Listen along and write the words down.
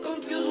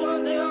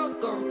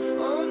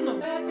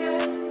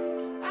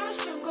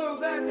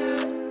back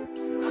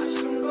then. I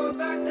shouldn't go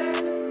back there.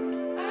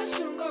 I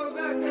shouldn't go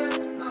back there.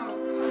 No,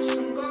 I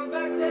shouldn't go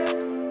back there.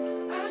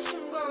 I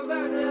shouldn't go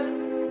back there.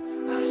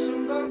 I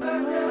shouldn't go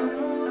back there.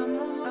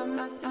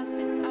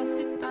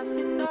 I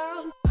sit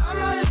down. I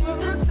might leave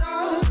the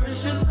town.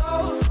 Push your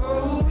soul for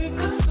a week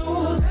or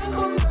two. Then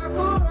come back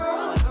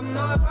around. I'm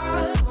so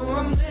fine. Who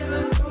I'm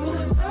living through.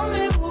 Tell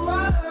me who I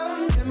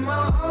am. In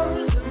my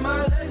arms, in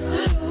my legs to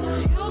you.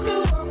 You can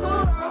walk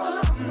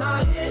around. I'm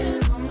not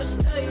in. I'm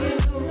mistaken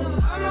you.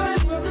 I might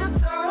leave the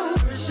town.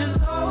 Push your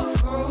soul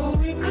for a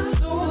week or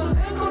two.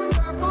 Then come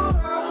back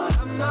around.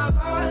 I'm so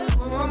fine.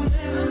 Who I'm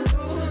living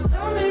through.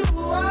 Tell me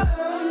who I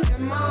am.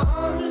 In my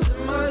arms,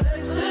 in my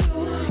legs to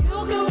you. You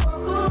can walk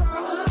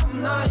around.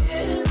 I'm not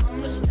in. I'm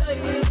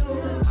mistaken you.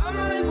 I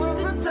might leave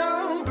the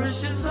town.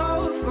 Push your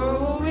soul for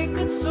a week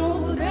or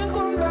two. Then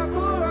come back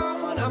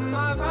around. I'm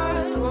not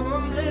fine. Who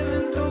I'm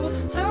living through.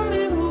 Tell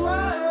me who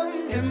I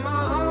am. In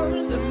my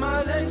arms, in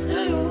my legs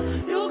to you.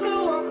 You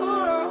can walk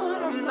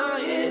around. I'm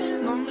not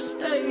in. I'm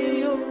mistaken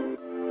you.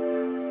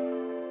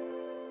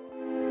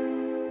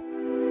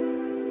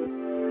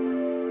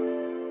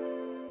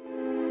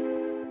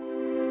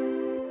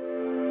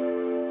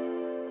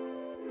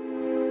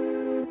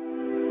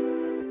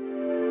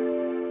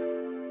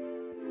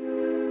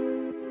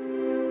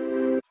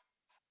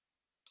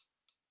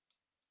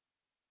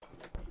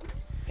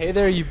 Hey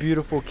there, you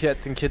beautiful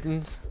cats and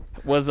kittens.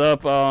 What's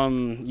up,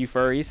 you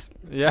furries?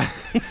 Yeah.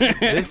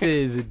 This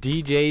is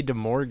DJ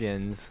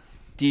DeMorgan's.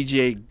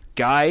 DJ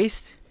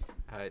Geist.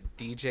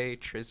 DJ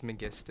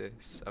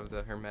Trismegistus of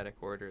the Hermetic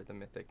Order, the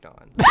Mythic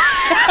Dawn.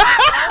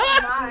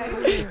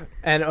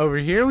 And over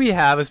here we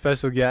have a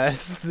special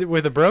guest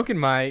with a broken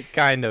mic,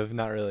 kind of,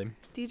 not really.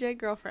 DJ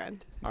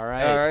Girlfriend. All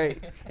right. All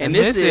right. And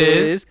this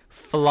is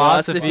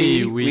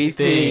Philosophy We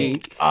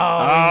Think.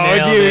 Oh, we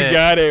nailed it. We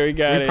got it. We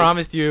got it. We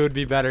promised you it would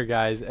be better,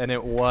 guys, and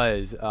it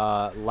was.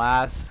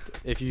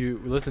 If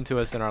you listened to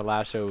us in our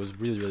last show, it was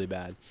really, really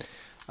bad.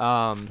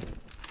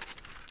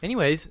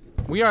 Anyways,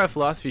 we are a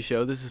philosophy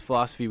show. This is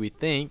Philosophy We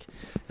Think,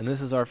 and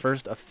this is our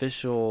first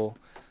official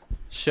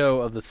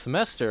show of the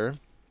semester.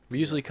 We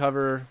usually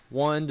cover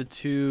 1 to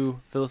 2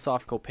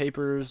 philosophical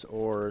papers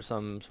or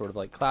some sort of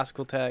like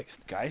classical text.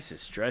 Geist is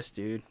stressed,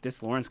 dude.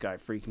 This Lawrence guy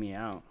freaked me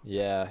out.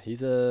 Yeah,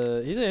 he's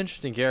an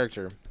interesting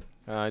character.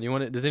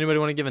 Does anybody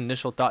want to give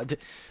initial thought?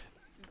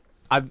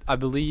 I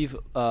believe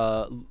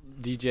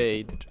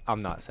DJ.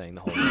 I'm not saying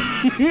the whole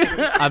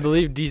name. I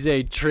believe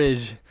DJ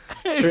Triz.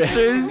 Dude,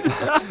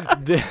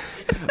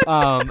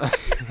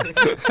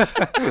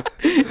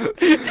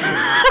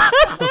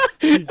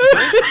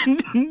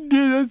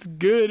 that's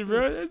good,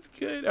 bro. That's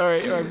good. All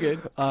right, I'm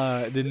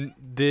good.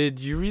 Did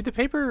you read the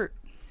paper?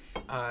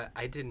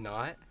 I did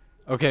not.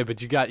 Okay,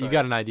 but you got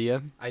an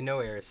idea. I know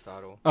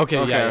Aristotle. Okay.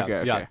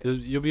 Okay.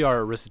 You'll be our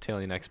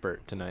Aristotelian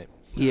expert tonight.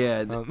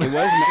 Yeah,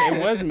 it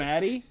was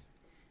Maddie,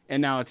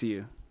 and now it's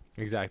you.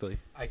 Exactly.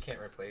 I can't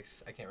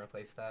replace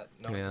that.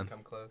 No one can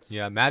come close.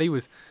 Yeah, Maddie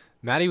was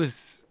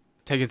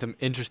taking some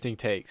interesting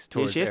takes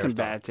towards she had Aristotle.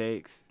 some bad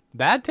takes.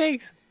 Bad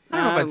takes? I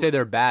don't know if I'd say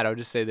they're bad. I would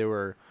just say they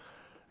were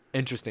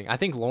interesting. I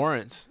think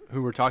Lawrence,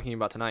 who we're talking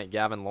about tonight,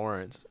 Gavin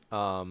Lawrence,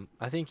 I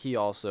think he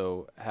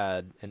also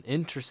had an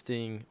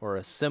interesting or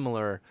a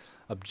similar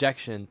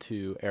objection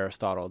to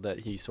Aristotle, that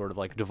he sort of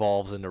like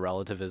devolves into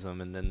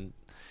relativism, and then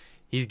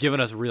he's given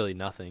us really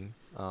nothing.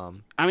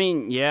 I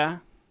mean, yeah.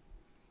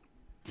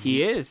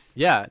 He is.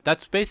 Yeah,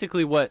 that's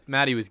basically what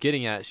Maddie was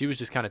getting at. She was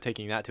just kind of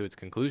taking that to its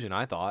conclusion,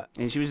 I thought.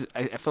 And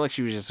I feel like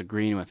she was just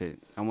agreeing with it.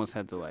 I almost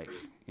had to be like,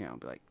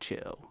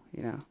 chill,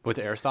 With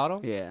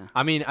Aristotle? Yeah.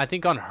 I mean, I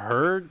think on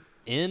her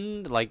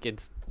end, like,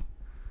 it's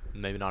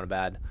maybe not a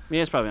bad.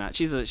 Yeah, it's probably not.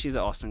 She's an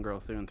Austin girl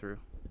through and through.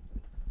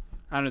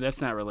 I don't know. That's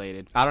not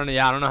related. I don't know.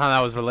 Yeah, I don't know how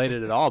that was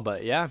related at all,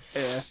 but yeah.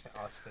 Yeah.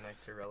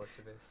 Austinites are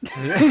relativists.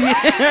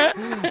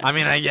 I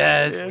mean, I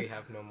guess. We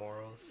have no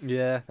morals.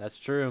 Yeah, that's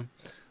true.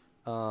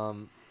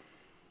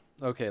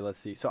 Okay, let's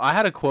see. So I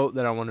had a quote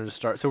that I wanted to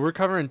start. So we're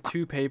covering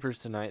 2 papers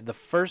tonight. The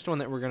first one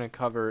that we're going to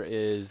cover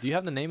is, do you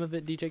have the name of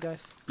it, DJ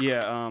Geist?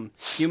 Yeah,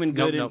 Human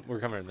Good. No, we're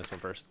covering this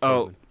one first.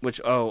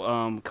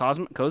 Kozman.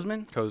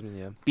 Kozman,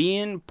 yeah.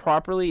 Being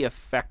properly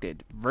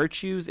affected,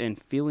 virtues and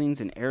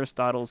feelings in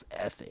Aristotle's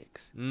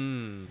Ethics.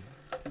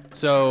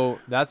 So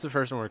that's the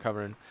first one we're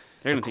covering.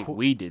 They're going to think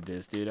we did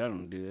this, dude. I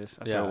don't do this.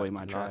 I throw away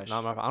my trash.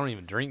 I don't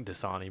even drink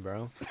Dasani,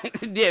 bro.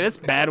 Yeah, that's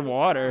bad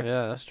water.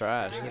 Yeah, that's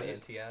trash. Doing an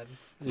anti-ad.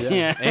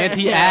 Yeah.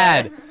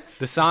 Anti-ad.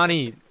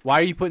 Dasani,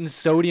 why are you putting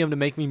sodium to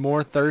make me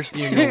more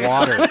thirsty in your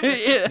water?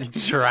 Yeah. You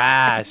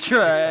trash.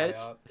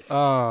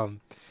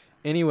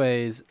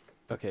 Anyways,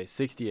 okay,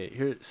 68.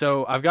 Here,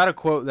 so I've got a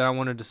quote that I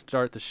wanted to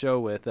start the show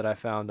with that I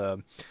found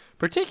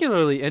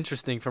particularly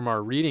interesting from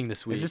our reading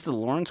this week. Is this the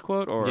Lawrence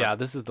quote? Or? Yeah,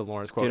 this is the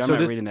Lawrence quote. Dude, I'm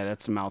not reading that.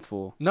 That's a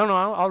mouthful. No,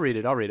 I'll read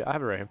it. I have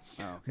it right here.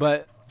 Oh,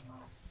 okay.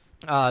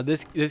 But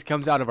this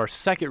comes out of our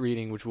second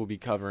reading, which we'll be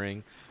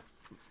covering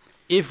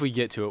if we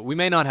get to it. We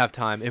may not have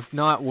time. If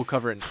not, we'll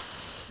cover it.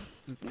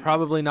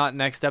 Probably not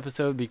next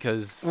episode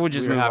because we'll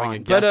just we're having on. a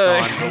guest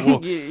on. But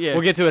we'll yeah.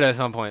 we'll get to it at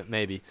some point,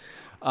 maybe.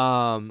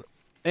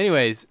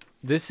 Anyways,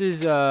 this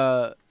is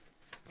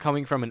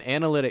coming from an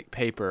analytic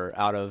paper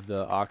out of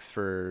the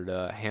Oxford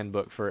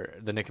Handbook for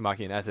the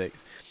Nicomachean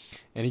Ethics.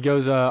 And he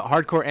goes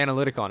hardcore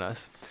analytic on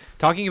us.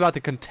 Talking about the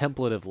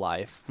contemplative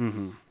life,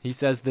 he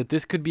says that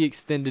this could be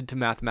extended to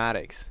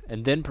mathematics,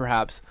 and then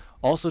perhaps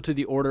also to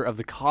the order of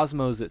the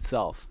cosmos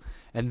itself,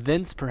 and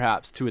thence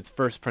perhaps to its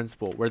first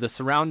principle, where the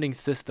surrounding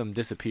system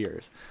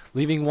disappears,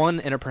 leaving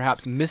one in a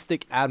perhaps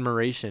mystic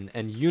admiration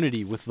and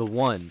unity with the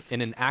one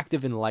in an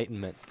active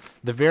enlightenment,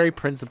 the very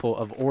principle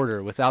of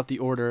order without the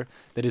order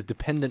that is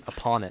dependent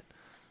upon it.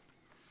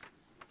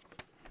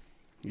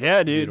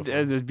 Yeah, dude,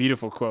 Beautiful. that's a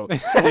beautiful quote.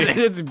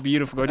 It's a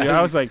beautiful quote, dude.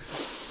 I was like,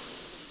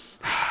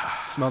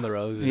 Smell the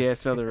roses. yeah,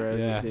 smell the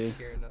roses, Yeah. dude. It's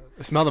here enough.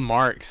 Smell the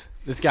Marx.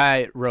 This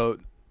guy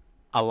wrote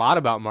a lot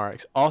about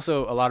Marx,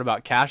 also a lot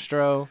about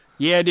Castro.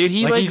 Yeah, dude,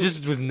 he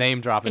just was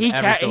name dropping. he's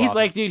every so often.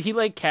 like, dude, he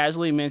like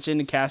casually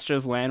mentioned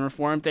Castro's land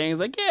reform thing. He's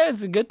like, yeah,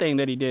 it's a good thing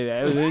that he did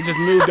that. It just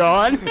moved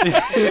on.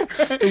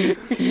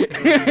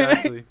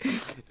 Exactly.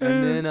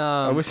 And then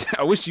I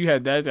wish you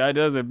had that. That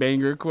was a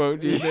banger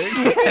quote, dude.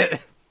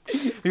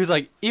 he was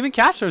like, even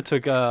Castro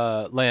took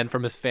land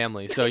from his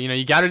family, so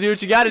you got to do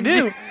what you got to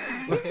do.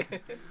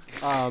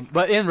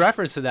 But in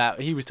reference to that,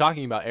 he was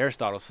talking about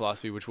Aristotle's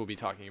philosophy, which we'll be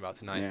talking about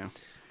tonight.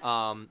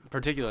 Yeah.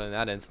 Particularly in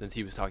that instance,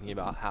 he was talking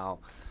about how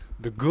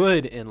the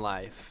good in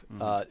life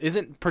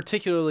isn't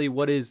particularly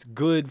what is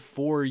good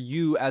for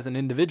you as an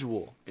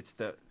individual. It's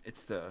the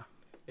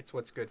It's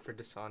what's good for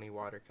Dasani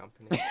Water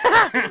Company.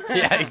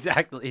 Yeah,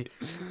 exactly.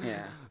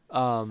 yeah.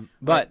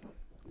 But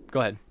go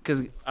ahead.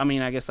 Because I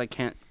mean, I guess like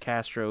can't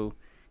Castro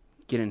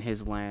getting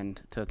his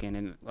land taken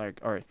and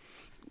or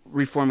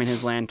reforming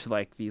his land to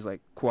like these like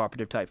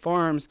cooperative type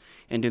farms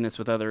and doing this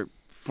with other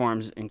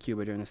farms in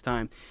Cuba during this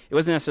time. It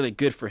wasn't necessarily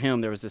good for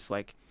him. There was this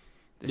like,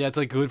 Yeah, it's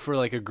like good for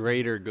like a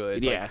greater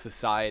good, Yeah. like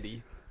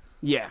society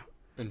yeah.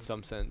 in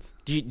some sense.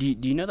 Do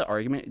you know the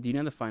argument? Do you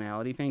know the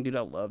finality thing, dude?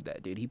 I love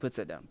that, dude. He puts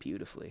that down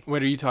beautifully.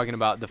 What are you talking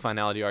about? The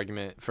finality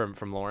argument from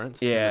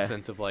Lawrence? In Yeah. the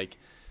sense of like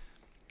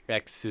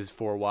X is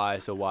for Y,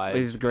 so Y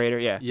Is greater,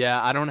 yeah.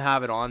 Yeah, I don't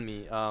have it on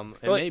me. It Well,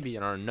 may be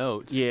in our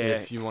notes yeah.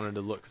 if you wanted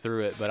to look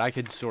through it, but I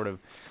could sort of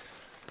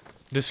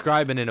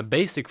describe it in a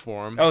basic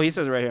form. Oh, he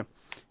says it right here.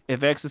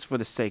 If X is for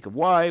the sake of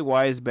Y,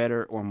 Y is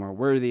better or more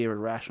worthy of a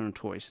rational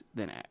choice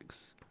than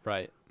X.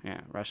 Right.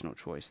 Yeah, rational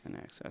choice than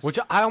X. That's- Which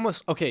I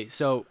almost okay,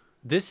 so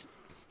this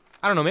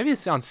I don't know, maybe it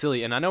sounds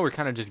silly, and I know we're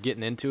kind of just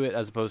getting into it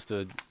as opposed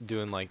to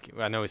doing like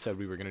I know we said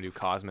we were gonna do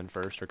Cosman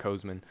first or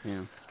Cosman.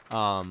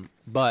 yeah.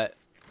 But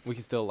we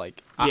can still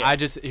like Yeah. I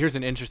just here's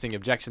an interesting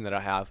objection that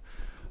I have.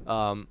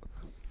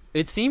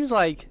 It seems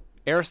like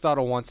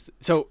Aristotle wants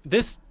so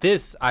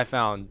this I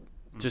found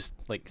just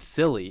like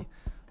silly.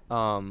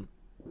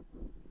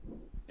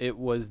 It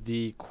was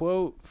the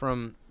quote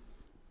from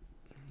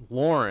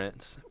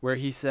Lawrence where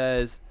he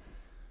says,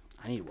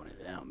 I need one of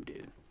them,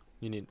 dude.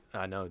 "You need."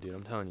 I know, dude.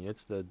 I'm telling you,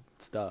 it's the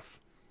stuff.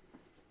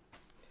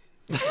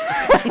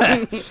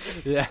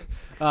 Yeah.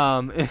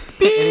 Anyway.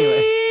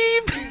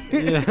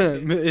 Yeah,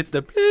 it's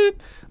the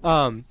beep.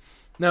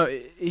 No,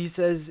 he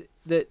says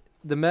that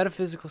the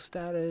metaphysical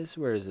status.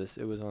 Where is this?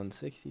 It was on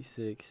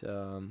 66.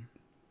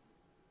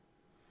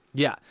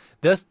 Yeah,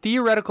 thus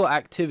theoretical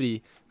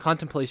activity,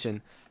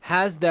 contemplation,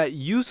 has that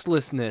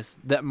uselessness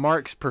that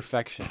marks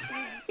perfection.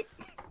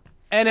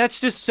 And that's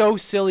just so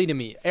silly to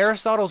me.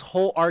 Aristotle's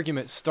whole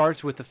argument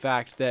starts with the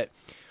fact that,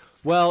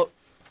 well,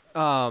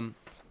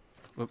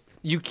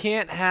 you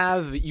can't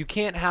have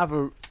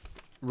a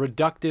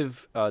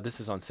reductive. This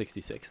is on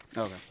 66.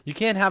 Okay. You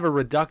can't have a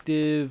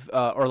reductive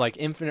or like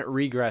infinite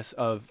regress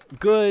of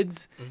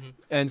goods,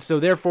 and so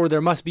therefore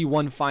there must be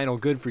one final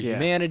good for Yeah.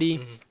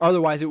 humanity.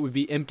 Otherwise, it would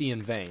be empty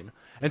and vain.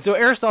 And so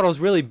Aristotle's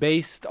really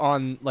based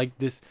on like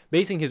this,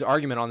 basing his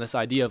argument on this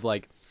idea of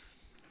like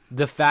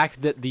the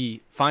fact that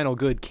the final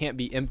good can't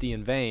be empty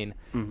and vain.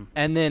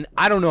 And then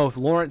I don't know if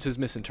Lawrence is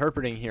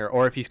misinterpreting here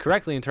or if he's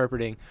correctly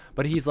interpreting,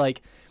 but he's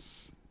like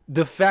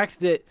the fact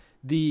that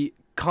the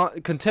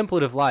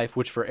contemplative life,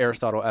 which for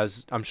Aristotle,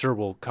 as I'm sure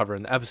we'll cover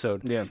in the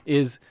episode, Yeah.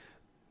 is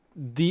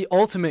the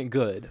ultimate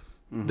good.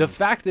 The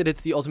fact that it's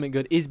the ultimate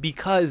good is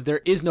because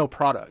there is no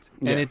product,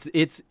 Yeah. and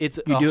it's You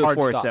a do it hard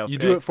for stop. itself. You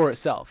do it for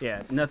itself.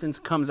 Yeah, nothing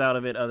comes out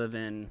of it other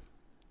than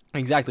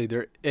Exactly.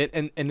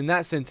 And in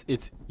that sense,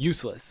 it's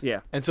useless.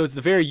 Yeah. And so it's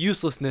the very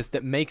uselessness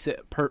that makes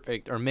it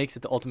perfect or makes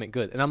it the ultimate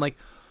good. And I'm like,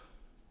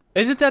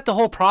 isn't that the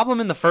whole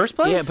problem in the first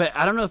place? Yeah, but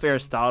I don't know if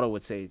Aristotle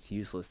would say it's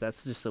useless.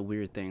 That's just a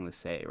weird thing to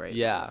say, right?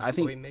 Yeah. I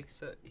think Well, he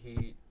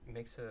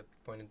makes a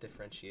point of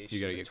differentiation.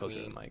 You gotta get closer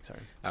to the between- mic. Sorry.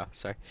 Oh,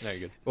 sorry. No, you're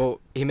good.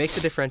 Well, he makes a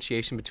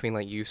differentiation between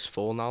like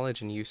useful knowledge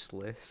and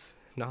useless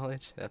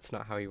knowledge. That's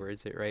not how he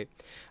words it, right?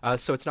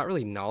 So it's not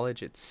really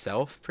knowledge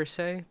itself per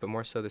se, but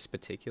more so this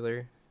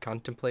particular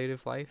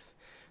contemplative life.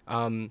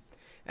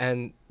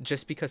 And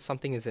just because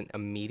something isn't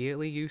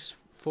immediately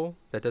useful,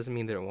 that doesn't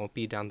mean that it won't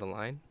be down the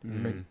line,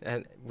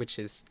 and which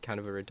is kind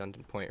of a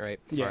redundant point, right?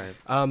 yeah.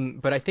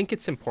 Right. But I think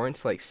it's important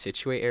to like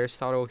situate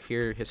Aristotle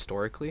here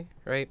historically,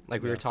 right?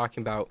 Like we Yeah. were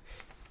talking about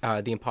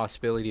the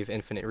impossibility of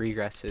infinite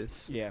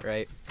regresses, Yeah.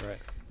 right? Right.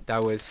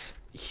 That was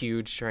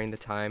huge during the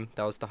time.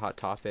 That was the hot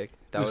topic.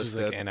 That This was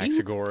was like the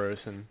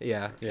Anaxagoras and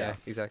yeah, Yeah.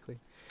 exactly.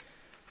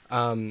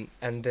 And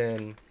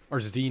then or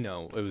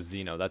Zeno. It was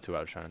Zeno. That's who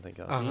I was trying to think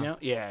of. Uh-huh. You know?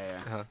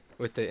 Yeah.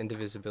 with the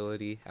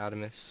indivisibility,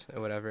 atomus,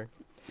 or whatever.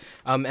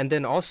 And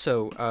then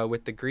also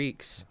with the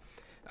Greeks,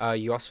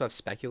 you also have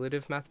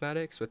speculative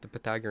mathematics with the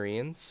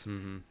Pythagoreans.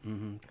 Mm-hmm.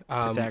 Mm-hmm.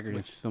 Um,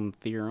 Pythagoras some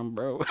theorem,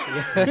 bro.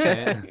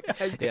 Yeah.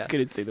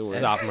 Couldn't say the word.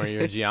 Sophomore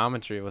year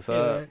geometry. What's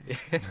up?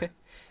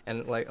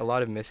 And like a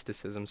lot of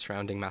mysticism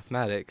surrounding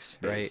mathematics,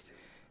 right? Based.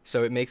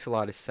 So it makes a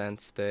lot of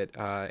sense that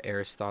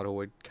Aristotle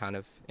would kind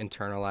of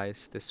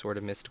internalize this sort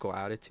of mystical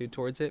attitude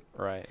towards it,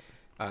 Right.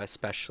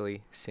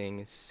 especially seeing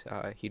as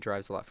he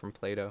derives a lot from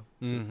Plato,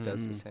 who Mhm.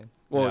 does the same.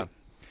 Well,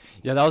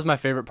 Yeah, that was my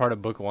favorite part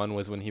of book 1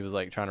 was when he was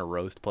like trying to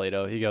roast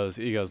Plato. He goes,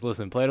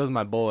 listen, Plato's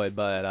my boy,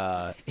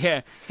 but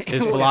yeah.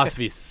 his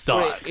philosophy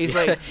sucks. He's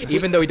like,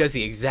 Even though he does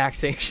the exact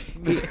same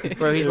shit.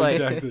 bro. He's Yeah,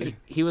 like, exactly.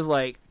 he was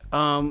like,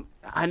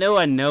 I know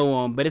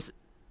him,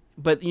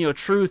 but you know,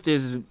 truth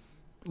is,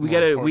 we More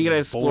gotta important than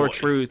explore boys.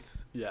 truth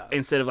Yeah.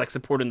 instead of like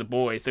supporting the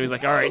boys. So he's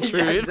like, all right,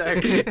 truth.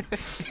 exactly.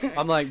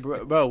 I'm like,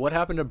 bro, what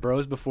happened to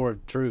bros before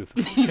truth?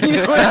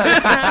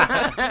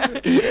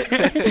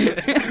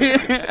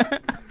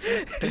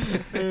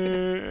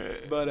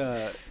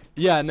 But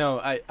yeah, no,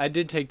 I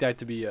did take that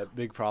to be a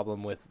big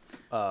problem with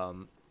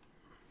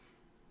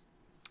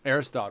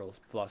Aristotle's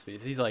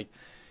philosophies. He's like,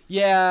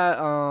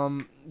 yeah,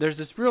 there's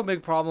this real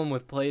big problem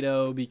with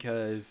Plato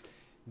because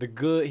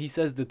he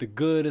says that the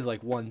good is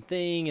like one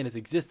thing and is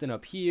existent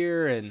up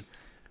here,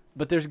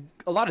 but there's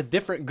a lot of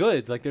different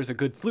goods. Like there's a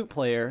good flute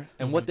player,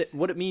 and what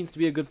it means to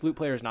be a good flute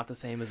player is not the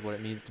same as what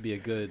it means to be a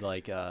good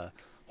like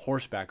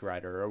horseback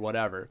rider or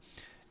whatever.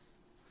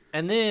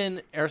 And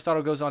then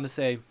Aristotle goes on to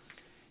say,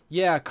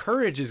 yeah,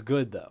 courage is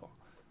good though.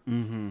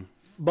 Mm-hmm.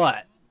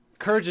 But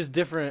courage is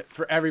different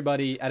for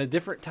everybody at a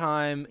different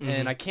time,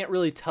 and I can't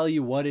really tell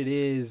you what it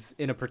is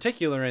in a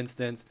particular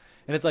instance.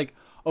 And it's like,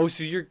 oh,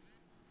 so you're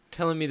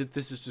telling me that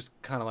this is just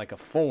kind of like a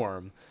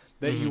form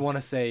that you want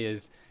to say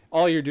is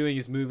all you're doing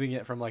is moving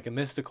it from like a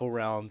mystical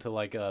realm to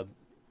like a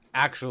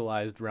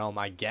actualized realm,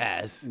 I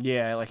guess.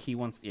 Yeah, like he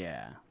wants.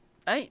 Yeah,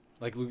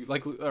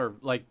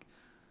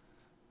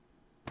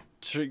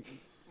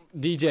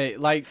 DJ,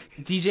 like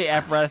DJ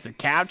apparatus of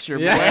capture.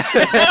 Boy. yeah.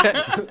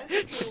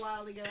 Takes a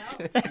while to get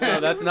out. No,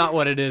 that's not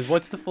what it is.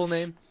 What's the full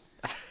name?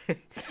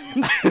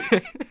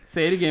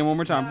 Say it again one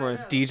more time for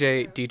us.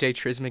 DJ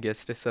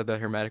Trismegistus of the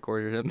Hermetic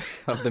Order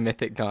of the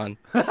Mythic Dawn.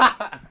 How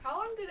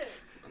long did it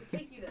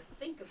take you to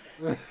think of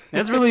that?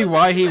 That's really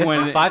why he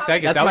wanted. 5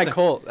 seconds. That's That my was a-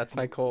 cult. That's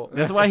my cult.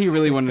 That's why he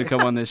really wanted to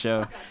come on this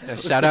show.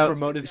 Shout to out,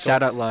 promote his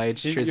shout cult. out,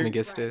 Lige You're-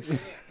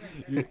 Trismegistus.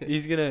 You're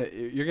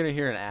gonna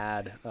hear an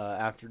ad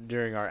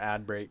during our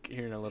ad break,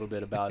 hearing a little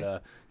bit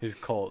about his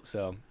cult.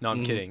 So no,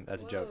 I'm kidding.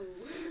 That's a joke.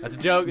 Whoa. That's a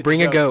joke. It's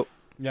Bring a joke. goat.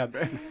 Yeah.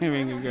 Here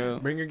we go.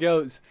 Bring your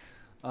goats.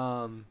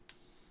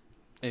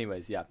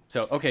 Anyways, yeah.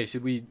 So okay,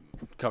 should we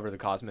cover the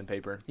Cosman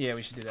paper? Yeah,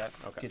 we should do that.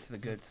 Okay. Get to the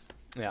goods.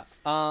 Yeah.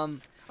 I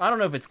don't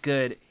know if it's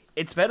good.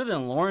 It's better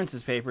than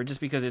Lawrence's paper just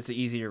because it's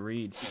easier to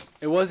read.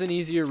 It was an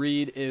easier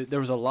read. There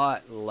was a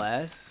lot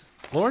less.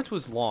 Lawrence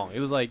was long. It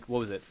was like, what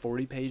was it,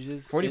 40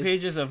 pages? 40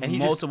 pages of And he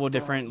just- multiple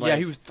different. Like, Yeah,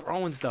 he was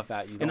throwing stuff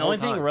at you. and the whole only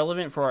thing time.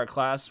 relevant for our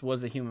class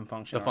was the human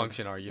function. The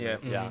function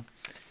argument. Yeah.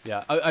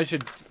 Yeah.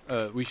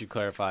 Yeah. We should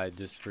clarify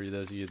just for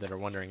those of you that are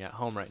wondering at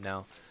home right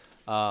now.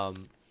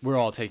 We're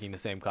all taking the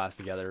same class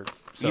together.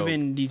 So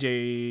Even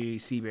DJ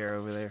Seabear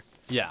over there.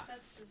 yeah,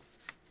 That's just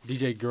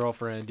DJ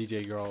girlfriend,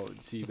 DJ girl,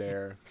 Sea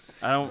Bear,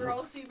 I don't.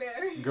 girl sea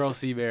bear. girl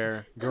Sea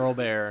Bear, girl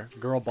bear,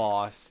 girl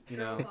boss. You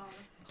know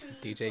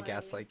DJ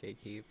Gaslight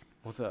Gatekeep.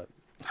 what's up?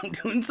 I'm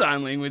doing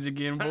sign language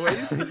again,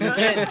 boys. You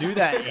can't do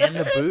that in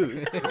the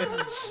booth.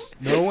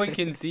 No one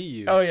can see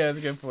you. Oh yeah, that's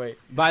a good point.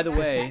 By the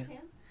way,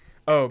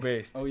 Oh,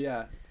 based. oh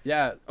yeah,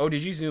 yeah. Oh,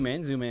 did you zoom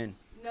in? Zoom in.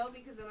 No,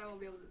 because then I won't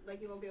be able to,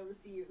 he won't be able to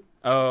see you.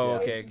 Oh, Yeah.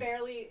 okay. It's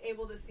barely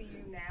able to see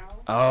you now.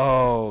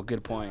 Oh,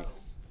 good point.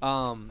 So,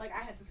 I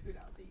had to scoot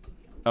out so you can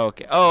be on.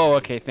 Okay. Oh,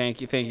 okay.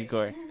 Thank you,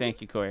 Corey. Thank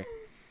you, Corey.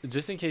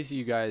 just in case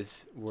you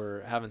guys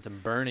were having some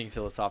burning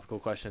philosophical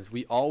questions,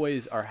 we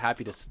always are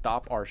happy to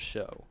stop our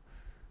show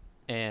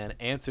and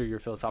answer your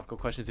philosophical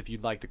questions. If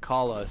you'd like to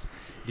call us,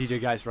 DJ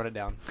guys, run it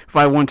down.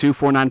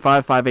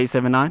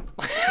 512-495-5879.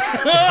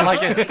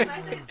 Like it. Can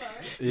I say it slower?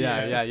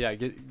 Yeah.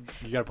 You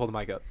gotta pull the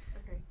mic up.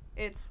 Okay.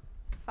 It's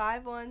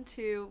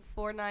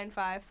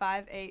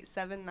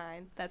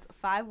 512-495-5879. That's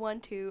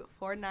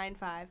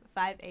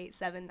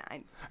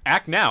 512-495-5879.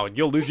 Act now, and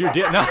you'll lose your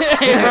deal. No.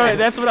 Right,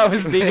 that's what I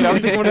was thinking. I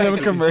was thinking one of them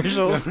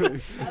commercials.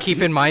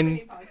 Keep in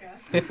mind.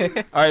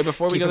 Podcast. All right,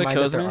 before we Keep go in to mind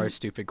that there are Cosman.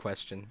 stupid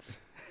questions.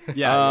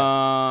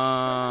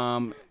 Yeah,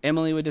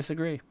 Emily would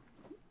disagree.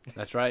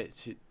 that's right.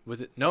 It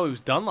was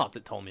Dunlop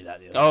that told me that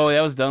the other Oh, day.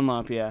 that was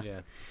Dunlop, yeah. Yeah.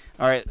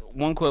 All right,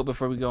 one quote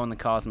before we go on the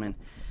Cosman.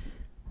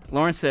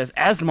 Lawrence says,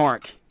 as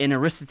Mark, in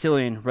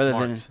Aristotelian rather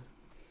Marx.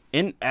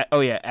 than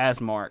as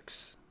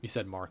Marx. You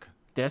said Mark.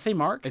 Did I say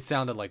Mark? It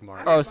sounded like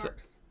Mark. Oh,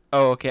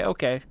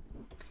 okay.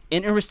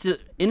 in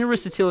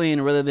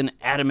Aristotelian rather than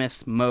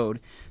atomist mode,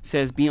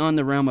 says beyond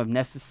the realm of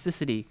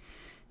necessity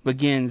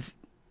begins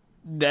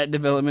that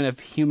development of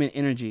human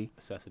energy.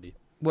 Necessity.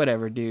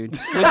 Whatever, dude.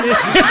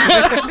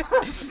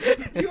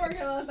 You weren't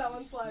gonna let that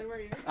one slide, were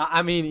you?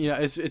 I mean,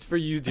 it's for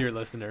you, dear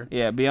listener.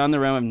 Yeah, beyond the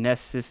realm of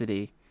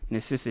necessity.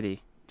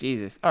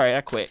 Jesus. All right,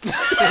 I quit. Dude,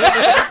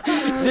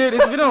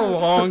 it's been a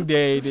long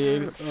day,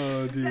 dude.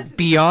 Oh, dude.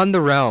 Beyond the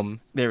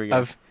realm There we go.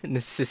 of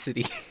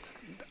necessity.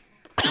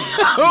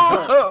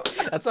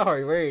 That's a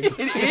hard word.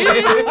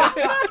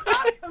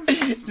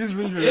 Just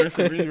read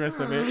the rest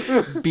of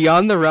it.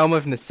 Beyond the realm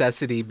of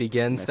necessity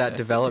begins that Necessity.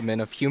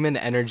 development of human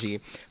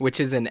energy, which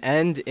is an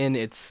end in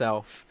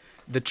itself.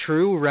 The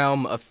true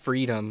realm of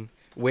freedom,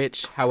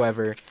 which,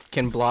 however,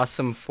 can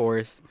blossom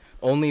forth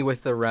only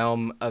with the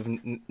realm of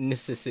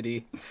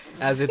necessity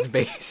as its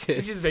He's just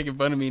basis. making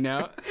fun of me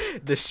now.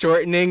 The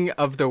shortening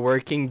of the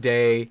working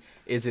day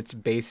is its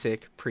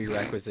basic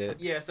prerequisite.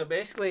 Yeah, so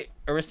basically,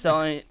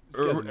 Aristotle.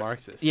 This guy's a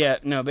Marxist. Yeah,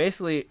 no,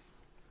 basically,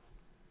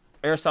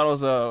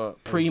 Aristotle's a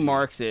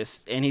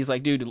pre-Marxist, and he's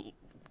like, dude,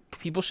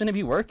 people shouldn't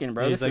be working,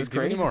 bro. He's This like, is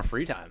give me crazy. more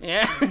free time.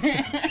 Yeah.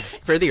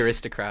 For the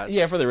aristocrats.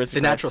 Yeah, for the The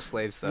aristocrats. natural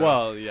slaves, though.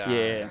 Well, yeah.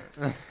 Yeah.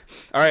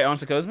 All right, on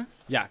to Cosma.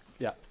 Yeah.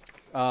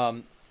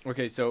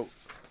 Okay, so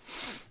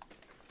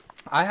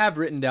I have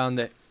written down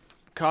that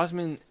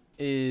Cosman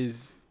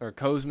is, or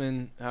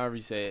Cosman, however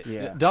you say it.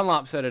 Yeah.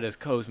 Dunlop said it as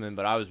Cosman,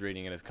 but I was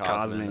reading it as Cosman.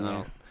 Cosman, I yeah.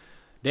 don't-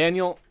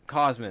 Daniel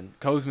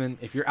Cosman,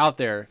 if you're out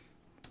there,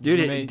 Dude,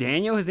 you may-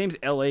 Daniel, his name's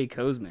L.A.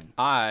 Cosman.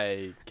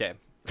 okay.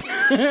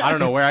 I don't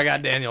know where I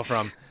got Daniel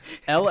from.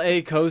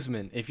 L.A.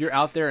 Cosman, if you're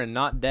out there and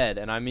not dead,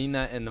 and I mean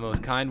that in the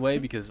most kind way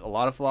because a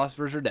lot of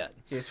philosophers are dead.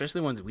 Yeah,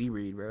 especially ones we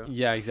read, bro.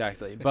 Yeah,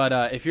 exactly.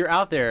 But if you're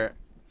out there,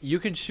 you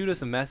can shoot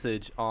us a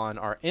message on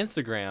our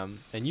Instagram,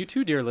 and you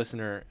too, dear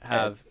listener,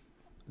 have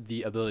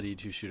the ability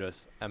to shoot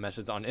us a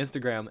message on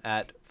Instagram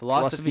at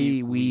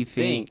philosophy we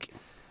think,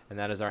 and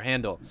that is our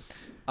handle.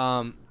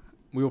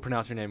 We will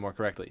pronounce your name more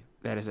correctly.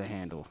 That is a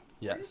handle.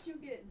 Where Yes. did you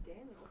get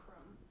Daniel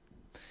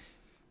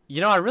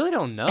from? I really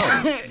don't know.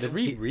 Did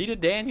we read a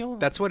Daniel?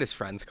 That's what his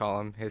friends call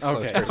him. His Okay.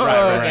 close Right, person.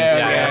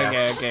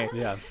 right, okay.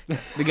 yeah.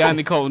 The guy in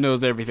the cult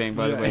knows everything,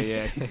 by the way,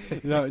 yeah.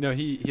 No,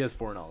 he has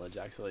foreknowledge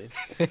actually,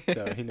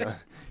 so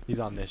he's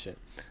omniscient.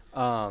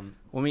 Want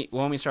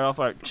me start off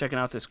by checking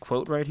out this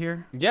quote right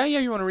here? Yeah.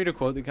 You want to read a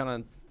quote that kind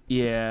of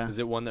Yeah. is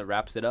it one that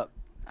wraps it up?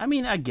 I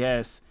mean, I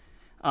guess.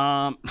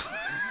 I'm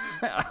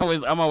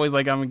always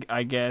like,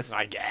 I guess.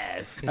 I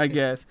guess. I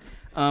guess.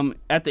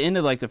 At the end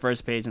of like the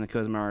first page in the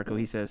Cosmo article,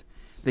 he says,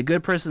 "The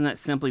good person is not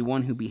simply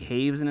one who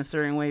behaves in a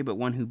certain way, but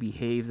one who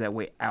behaves that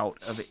way out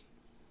of it.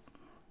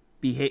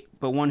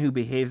 But one who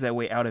behaves that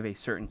way out of a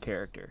certain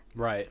character."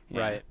 Right.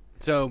 Yeah. Right.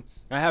 So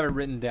I have it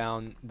written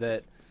down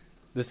that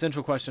the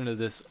central question of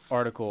this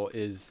article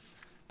is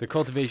the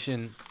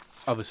cultivation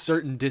of a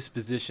certain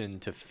disposition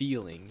to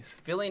feelings.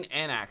 Feeling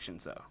and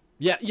actions, though.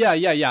 Yeah.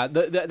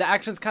 The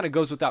actions kind of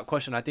goes without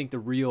question. I think the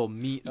real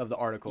meat of the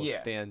article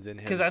Yeah. stands in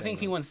him. Because I saying think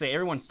he that. wants to say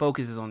everyone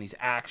focuses on these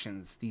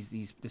actions,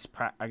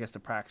 I guess the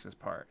praxis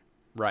part,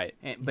 Right.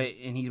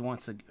 and he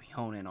wants to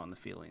hone in on the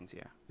feelings.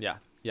 Yeah.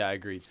 Yeah, I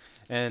agree.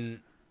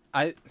 And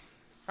I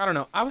don't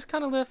know. I was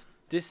kind of left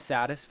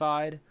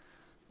dissatisfied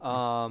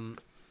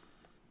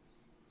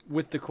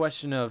with the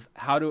question of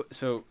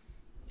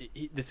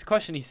this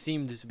question he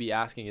seemed to be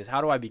asking is,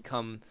 how do I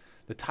become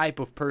the type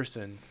of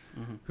person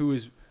who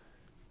is,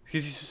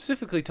 because he's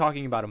specifically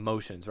talking about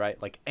emotions, right?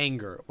 Like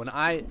anger. When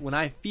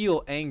I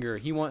feel anger,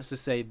 he wants to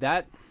say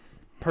that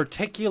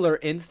particular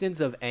instance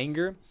of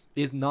anger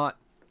is not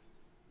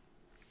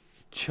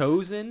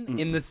chosen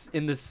in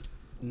this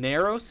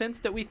narrow sense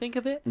that we think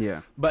of it,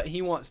 Yeah. but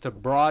he wants to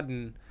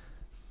broaden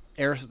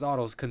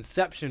Aristotle's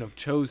conception of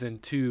chosen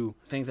to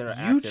Things that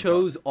are you active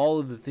chose all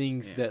of the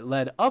things Yeah. that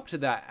led up to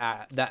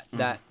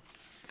that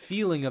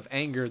feeling of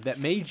anger that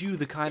made you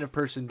the kind of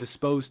person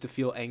disposed to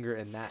feel anger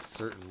in that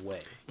certain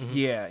way.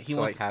 Yeah. He So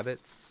wants. like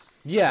habits.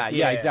 Yeah,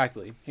 Yeah.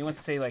 exactly. He wants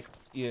to say like,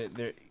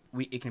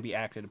 it can be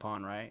acted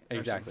upon, right? Or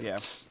Exactly. something.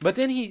 Yeah. But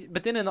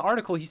then in the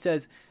article he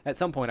says, at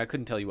some point, I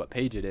couldn't tell you what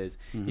page it is,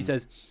 he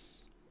says,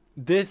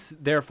 this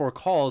therefore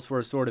calls for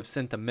a sort of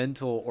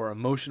sentimental or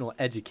emotional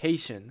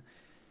education.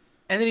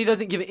 And then he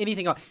doesn't give it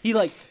anything on.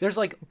 There's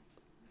like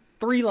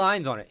 3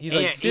 lines on it. He's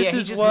like, Yeah, this he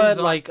is just what moves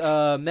on. like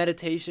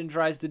meditation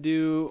tries to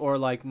do, or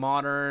like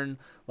modern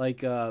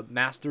like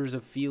masters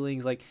of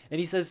feelings, like, and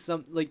he says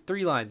some like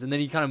 3 lines, and then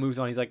he kind of moves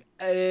on. He's like,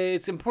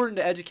 it's important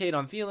to educate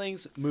on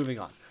feelings. Moving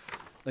on.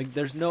 Like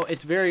there's no,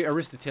 it's very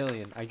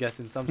Aristotelian, I guess,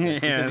 in some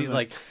sense, Yeah, because it's he's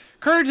like- like,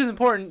 courage is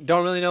important.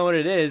 Don't really know what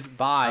it is.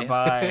 Bye.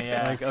 Bye.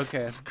 Yeah. Like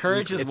okay.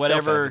 Courage is It's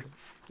whatever. self-evident.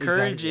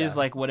 Courage Exactly, is yeah.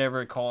 like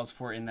whatever it calls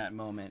for in that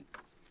moment,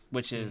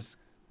 which is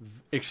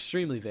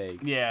Extremely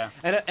vague. yeah.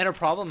 And a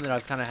problem that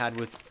I've kind of had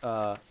with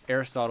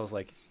Aristotle's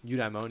like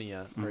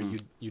eudaimonia or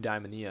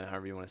eudaimonia,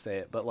 however you want to say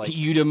it, but like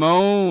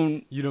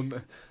Eudemone.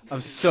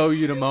 I'm so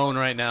eudaimon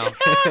right now.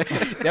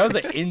 That was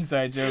an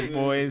inside joke,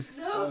 boys.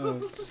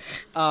 No.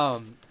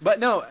 But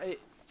no,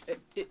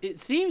 it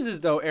seems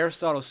as though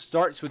Aristotle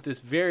starts with this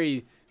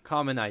very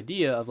common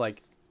idea of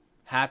like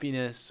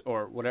happiness,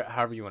 or whatever,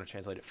 however you want to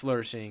translate it,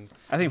 flourishing.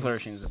 I think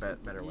flourishing is a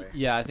better way.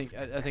 Yeah, I think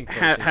flourishing is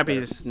better.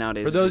 Happiness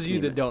nowadays. For is those just of you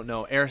that mean- don't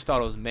know,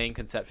 Aristotle's main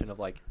conception of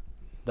like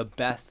the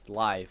best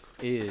life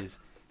is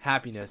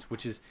happiness,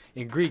 which is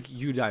in Greek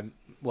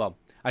well,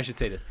 I should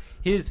say this.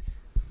 His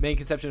main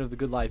conception of the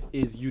good life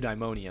is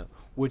eudaimonia,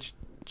 which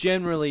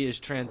generally is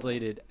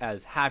translated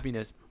as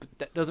happiness, but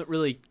that doesn't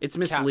really it's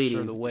capture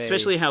misleading, the way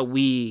especially how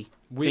we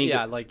think.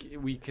 like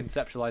we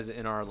conceptualize it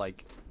in our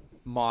like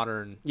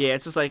modern. Yeah,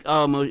 it's just like,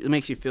 it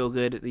makes you feel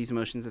good. These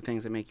emotions are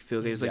things that make you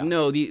feel good. It's like, Yeah.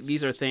 no,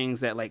 these are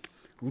things that like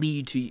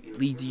lead to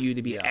you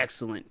to be Yeah. an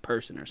excellent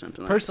person or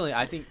something. Like Personally,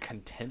 I think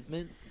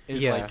contentment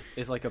is Yeah.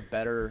 like a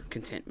better,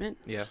 contentment.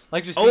 Yeah.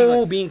 like just being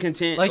like, Being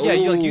content. like yeah,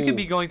 you could Oh.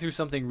 be going through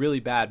something really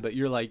bad, but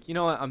you're like, you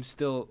know what, I'm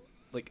still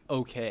like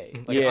okay.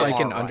 Like, Yeah. It's I'm like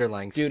an alright.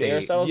 underlying Dude, state.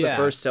 Aristotle's Yeah. the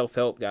first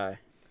self-help guy.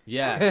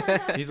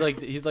 Yeah, he's like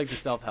the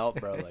self-help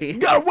bro. Like, you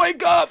gotta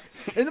wake up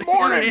in the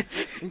morning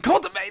and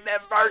cultivate them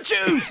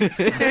virtues.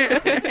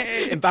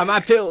 And buy my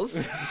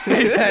pills.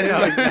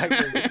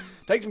 Exactly.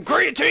 Take some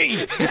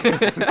creatine.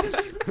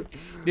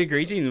 Dude,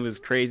 creatine was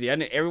crazy.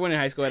 Everyone in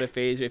high school had a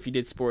phase if you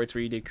did sports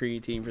where you did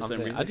creatine for I'm some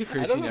saying, reason. I do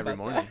creatine every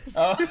morning.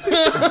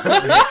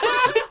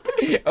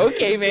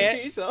 Okay, man.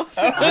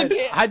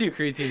 I do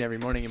creatine every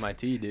morning in my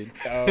tea, dude.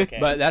 Okay.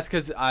 But that's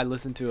because I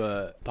listen to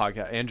a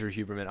podcast, Andrew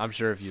Huberman. I'm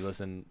sure if you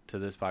listen to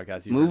this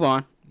podcast, you Move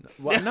on.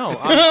 Well, no,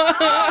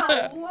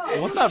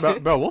 what's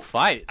up, bro? We'll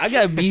fight. I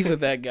got beef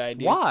with that guy,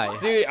 dude. Why?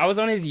 Dude, I was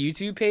on his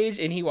YouTube page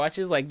and he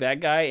watches like that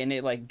guy and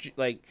it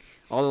like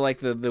all the like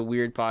the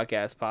weird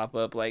podcasts pop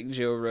up like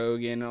Joe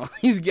Rogan, all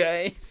these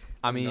guys.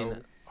 I mean, No.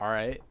 all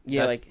right.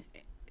 Yeah, That's- like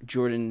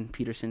Jordan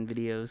Peterson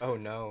videos. Oh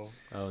no.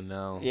 Oh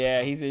no.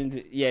 Yeah, he's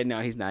into. Yeah, no,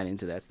 he's not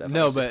into that stuff.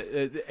 No,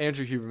 actually. but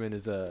Andrew Huberman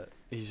is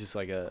he's just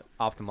like a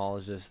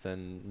ophthalmologist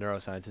and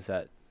neuroscientist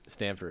at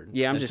Stanford.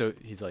 Yeah, And so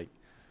he's like,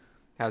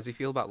 How does he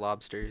feel about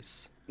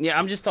lobsters? Yeah,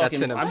 I'm just talking.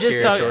 That's an I'm just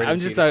obscure talking. Jordan I'm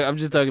just Peterson. talking. I'm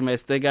just talking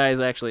mess. The guy is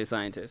actually a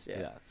scientist.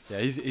 Yeah.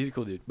 he's a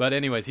cool dude. But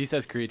anyways, he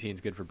says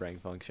creatine's good for brain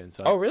function,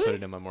 so Oh, I really? put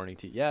it in my morning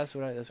tea. Yeah, that's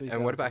what he And said.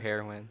 what about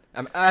heroin?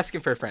 I'm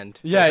asking for a friend.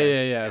 Yeah,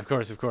 of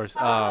course.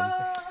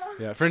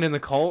 Yeah, friend in the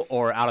cult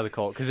or out of the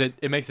cult, because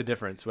it makes a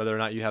difference whether or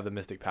not you have the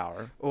mystic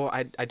power. Well,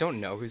 I don't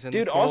know who's in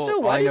Dude, the cult. also,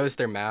 All why I did- know is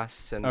their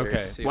masks and Okay.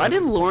 their suits. Why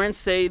did Lawrence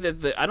say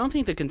that I don't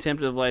think the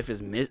contemplative life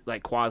is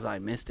like quasi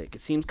mystic.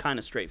 It seems kind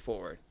of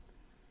straightforward.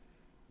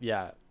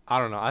 Yeah, I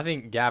don't know. I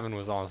think Gavin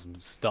was on some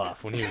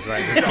stuff when he was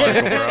writing this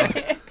article,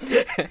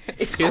 bro.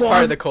 It's He was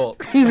part of the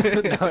cult.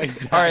 No,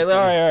 exactly.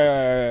 All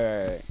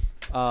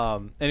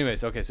right.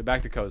 Anyways, okay, so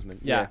back to Kozman.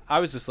 Yeah, Yeah. I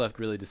was just left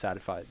really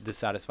dissatisfied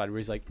where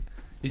he's like,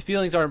 these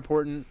feelings are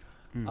important.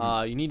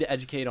 You need to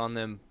educate on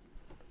them,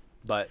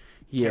 but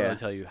can't Yeah. really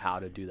tell you how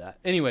to do that.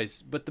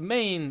 Anyways, but the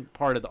main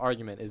part of the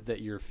argument is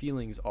that your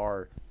feelings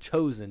are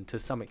chosen to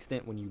some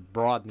extent when you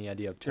broaden the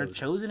idea of They're chosen.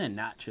 chosen and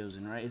not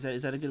chosen, right? Is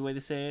that a good way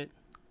to say it?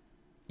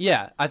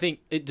 Yeah, I think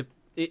it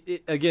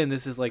again,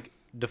 this is like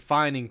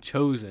defining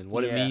chosen,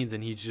 what it Yeah. means,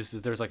 and he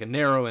just there's like a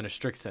narrow and a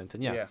strict sense,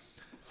 and yeah.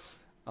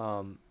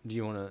 Do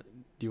you want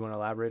to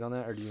elaborate on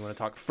that, or do you want to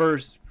talk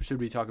first? Should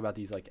we talk about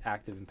these like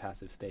active and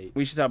passive states?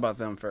 We should talk about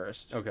them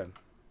first. Okay.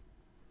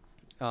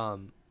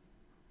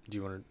 Do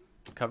you want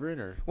to cover it,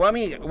 or Well,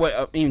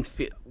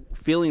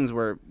 feelings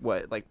were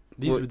what like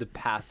these what- were the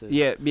passive?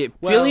 Yeah,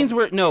 Well, feelings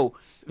were no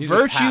these were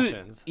virtue.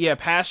 passions. Yeah,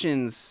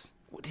 passions.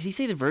 What, did he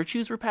say the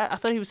virtues were I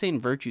thought he was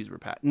saying virtues were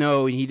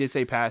No, he did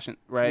say passion,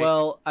 right?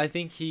 Well, I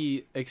think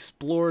he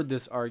explored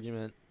this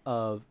argument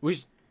of. We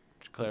should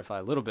clarify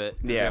a little bit.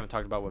 'Cause We Yeah. haven't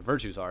talked about what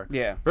virtues are.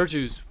 yeah,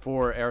 Virtues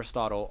for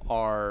Aristotle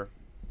are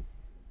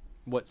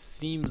what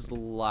seems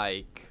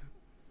like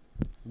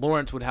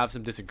Lawrence would have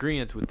some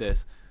disagreements with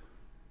this.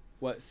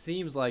 What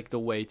seems like the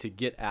way to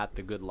get at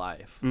the good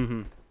life.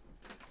 mm-hmm.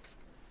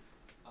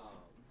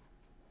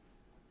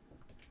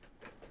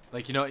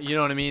 Like you know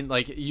what I mean?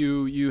 Like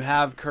you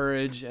have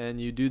courage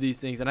and you do these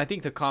things, and I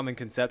think the common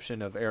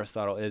conception of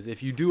Aristotle is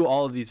if you do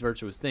all of these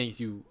virtuous things,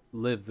 you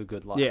live the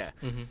good life. Yeah.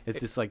 Mm-hmm. It's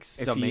just like If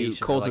summation, you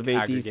cultivate or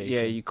like these,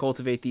 aggregation. you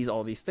cultivate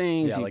all these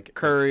things. Yeah, you like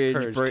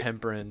courage,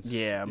 temperance.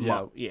 yeah,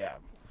 yeah. yeah.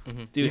 Mm-hmm.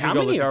 You Dude, can how go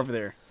many listen are to- over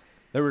there?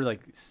 There were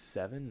like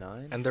 7,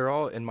 9. And they're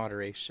all in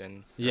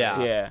moderation.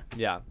 Yeah. Yeah,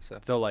 Yeah. So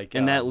So like,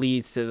 and that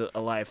leads to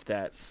a life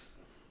that's,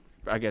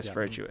 I guess, Yeah.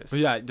 virtuous. But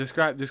yeah,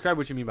 describe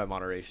what you mean by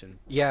moderation.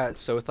 yeah,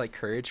 so with like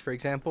courage, for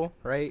example,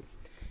 right?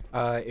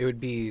 It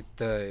would be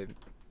the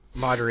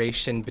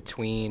moderation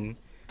between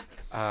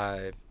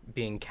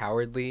being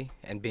cowardly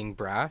and being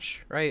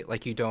brash, right?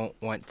 Like you don't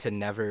want to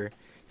never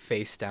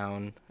face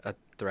down a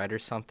threat or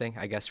something.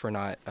 I guess we're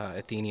not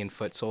Athenian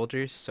foot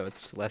soldiers, so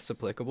it's less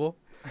applicable.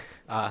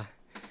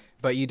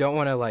 But you don't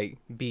want to like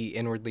be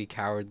inwardly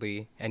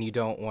cowardly, and you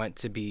don't want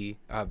to be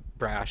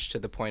brash to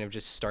the point of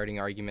just starting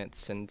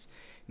arguments and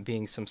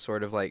being some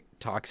sort of like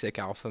toxic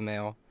alpha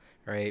male,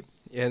 right?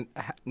 And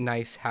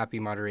nice, happy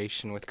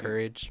moderation with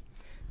courage.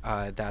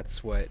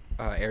 That's what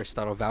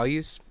Aristotle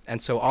values,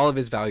 and so all of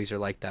his values are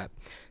like that.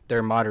 there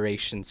are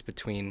moderations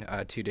between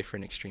two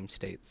different extreme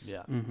states.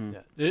 Yeah.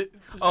 Mhm. Yeah.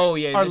 Oh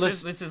yeah, Our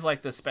this is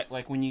like the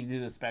like when you do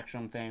the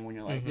spectrum thing when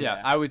you're like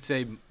Yeah, I would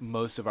say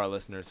most of our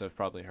listeners have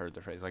probably heard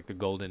the phrase like the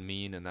golden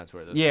mean, and that's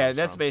where this yeah, comes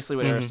that's from. basically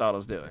what Mhm.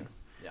 Aristotle's doing.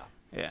 Yeah.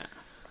 Yeah.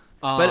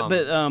 Um,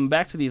 But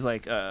back to these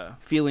like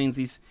feelings.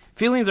 These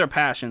feelings are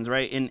passions,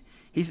 right? And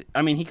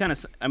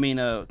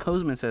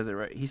Kozman says it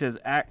right. He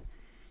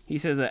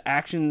says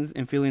actions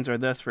and feelings are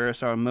thus for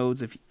Aristotle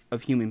modes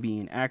of human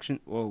being. Actions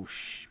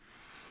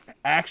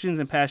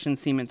and passions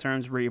seem in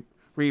terms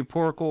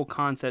reciprocal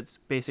concepts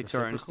basic to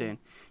our Reciprocal? understanding.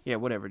 Yeah,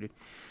 whatever, dude.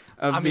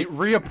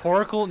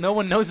 rhetorical. No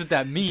one knows what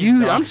that means.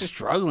 Dude, dog. I'm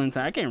struggling.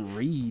 I can't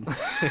read.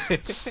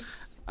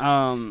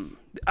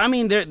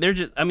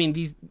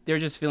 They're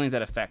just feelings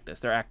that affect us.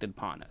 They're acted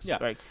upon us. Yeah,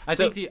 Right. I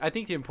think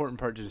the important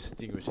part to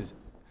distinguish is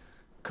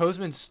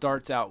Kozman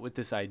starts out with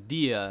this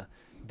idea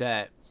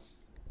that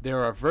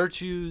there are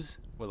virtues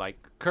with like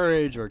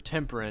courage or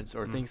temperance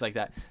or things like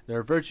that. There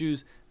are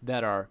virtues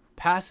that are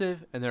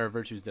passive and there are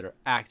virtues that are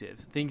active.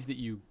 Things that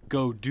you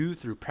go do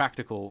through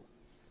practical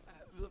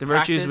the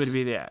virtues practice, would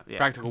be yeah.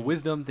 practical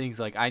wisdom, things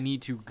like I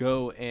need to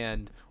go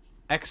and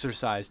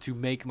exercise to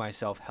make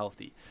myself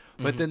healthy.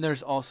 But then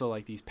there's also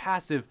like these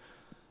passive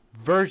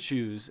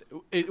virtues,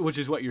 which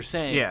is what you're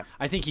saying. Yeah.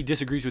 I think he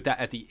disagrees with that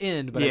at the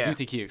end, but I Yeah. do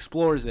think he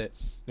explores it.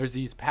 There's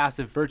these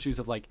passive virtues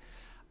of like,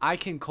 I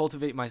can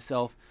cultivate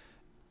myself,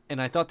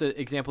 and I thought the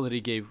example that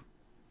he gave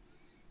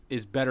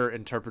is better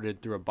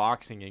interpreted through a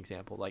boxing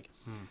example. Like,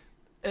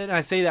 and I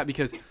say that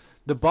because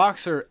the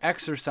boxer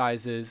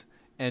exercises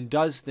and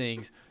does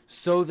things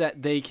so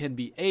that they can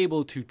be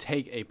able to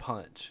take a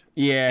punch.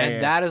 Yeah.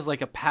 And that is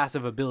like a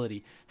passive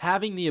ability.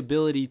 Having the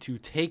ability to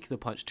take the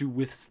punch, to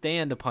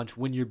withstand a punch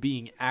when you're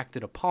being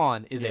acted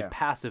upon is Yeah. a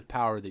passive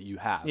power that you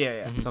have.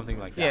 Yeah. Something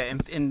like that. Yeah,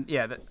 and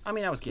yeah,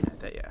 I was getting at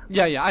that,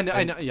 yeah. Yeah,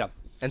 I know, yeah.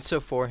 And so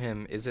for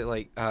him, is it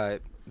like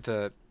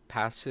the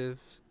passive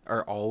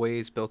are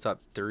always built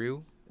up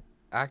through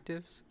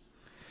actives,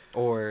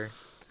 or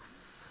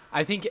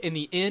I think in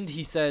the end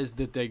he says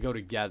that they go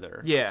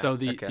together. Yeah. So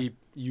Okay.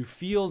 you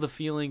feel the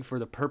feeling for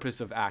the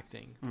purpose of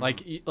acting.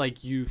 Mhm.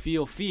 Like you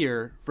feel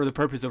fear for the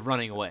purpose of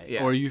running away,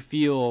 Yeah. or you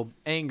feel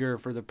anger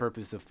for the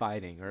purpose of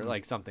fighting, or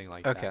like something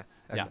like Okay.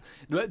 that. Yeah.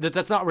 But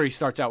that's not where he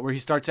starts out. Where he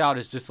starts out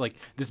is just like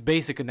this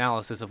basic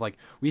analysis of like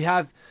we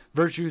have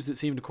virtues that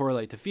seem to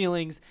correlate to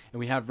feelings, and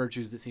we have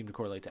virtues that seem to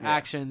correlate to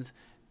actions.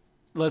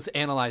 Let's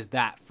analyze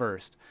that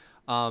first.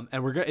 And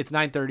it's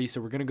 9:30, so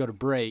we're gonna go to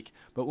break.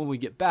 But when we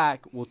get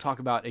back, we'll talk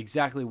about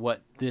exactly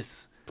what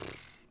this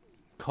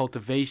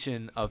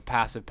cultivation of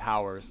passive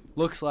powers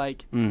looks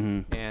like.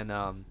 Mm-hmm.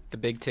 And the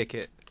big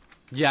ticket?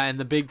 yeah, and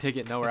the big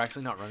ticket. No, we're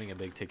actually not running a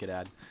big ticket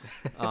ad.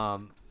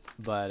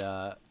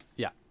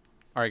 Yeah.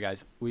 All right,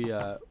 guys. We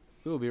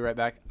will be right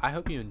back. I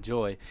hope you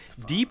enjoy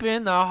 "Deep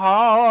in the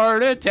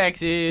Heart of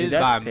Texas" Dude, by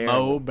that's Mo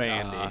terrible.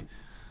 Bandy.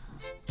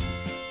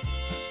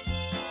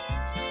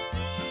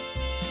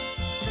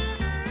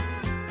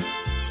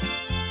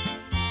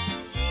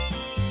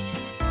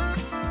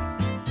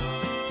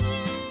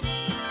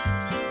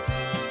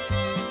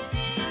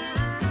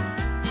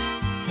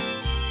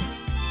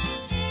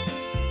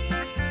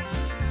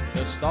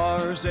 The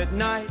stars at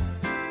night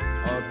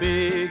are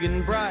big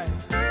and bright.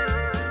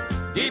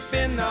 Deep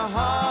in the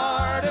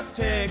heart of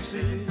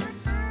Texas,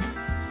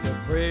 the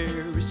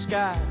prairie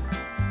sky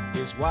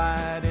is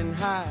wide and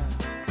high.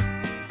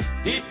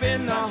 Deep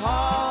in the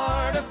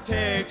heart of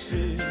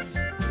Texas,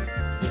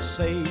 the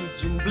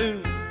sage in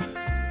bloom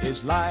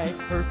is like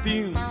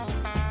perfume.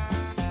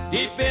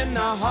 Deep in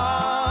the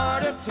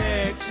heart of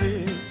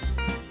Texas,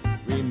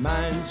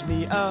 reminds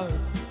me of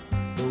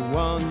the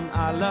one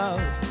I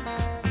love.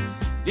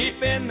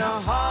 Deep in the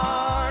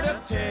heart of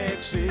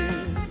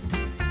Texas.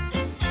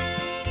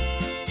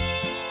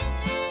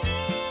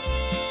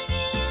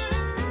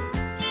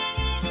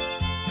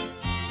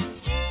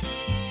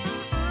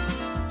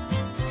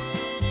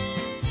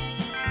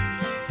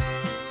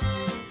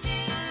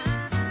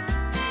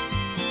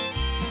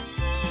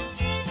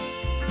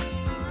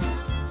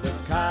 The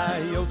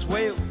coyotes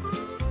wail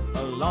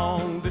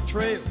along the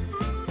trail.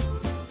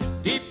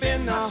 Deep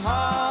in the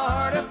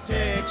heart of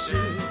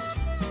Texas,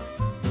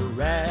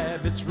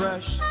 rabbits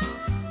rush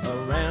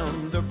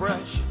around the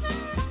brush.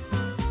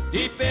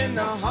 Deep in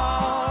the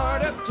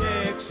heart of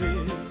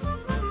Texas,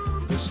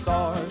 the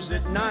stars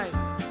at night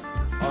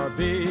are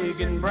big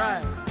and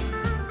bright.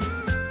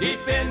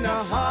 Deep in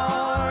the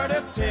heart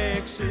of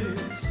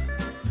Texas,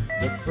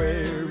 the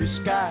prairie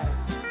sky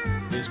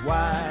is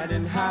wide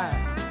and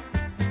high.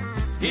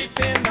 Deep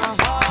in the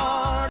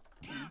heart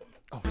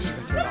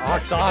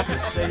the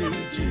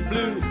sage in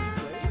bloom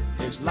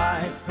is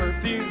like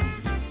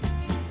perfume.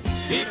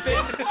 Deep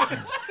in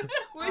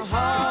the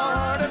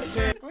heart of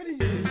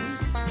Texas,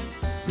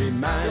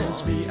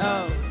 reminds me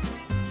of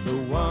the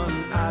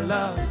one I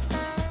love.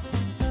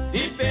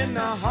 Deep in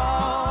the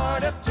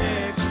heart of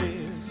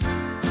Texas.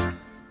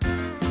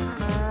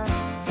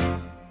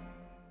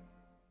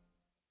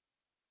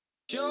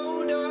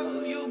 Showed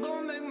up, you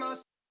gon' make my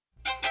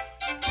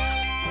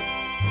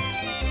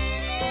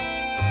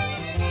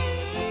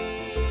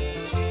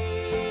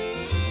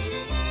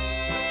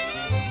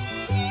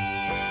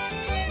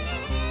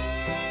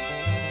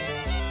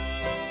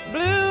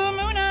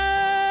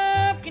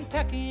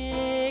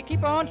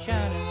keep on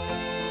shining.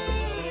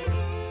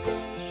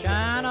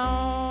 Shine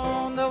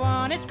on the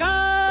one that's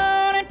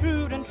gone and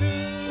proved untrue.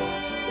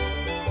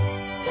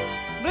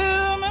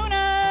 Blue moon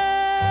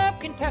of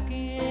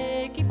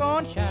Kentucky, keep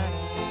on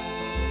shining.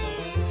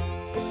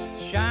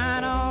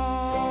 Shine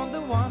on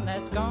the one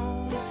that's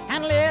gone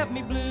and left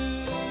me blue.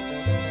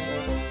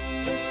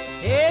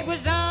 It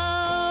was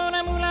on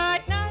a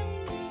moonlight night,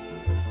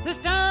 the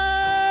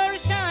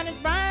stars shining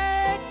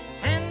bright,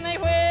 and they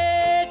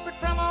whispered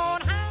from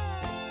on high,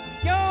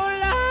 your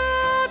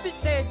love has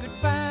said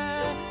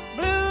goodbye.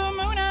 Blue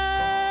moon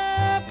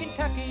of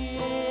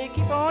Kentucky,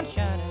 keep on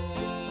shining.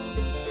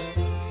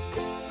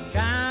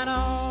 Shine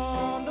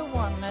on the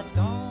one that's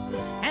gone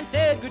and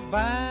said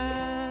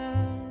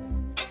goodbye.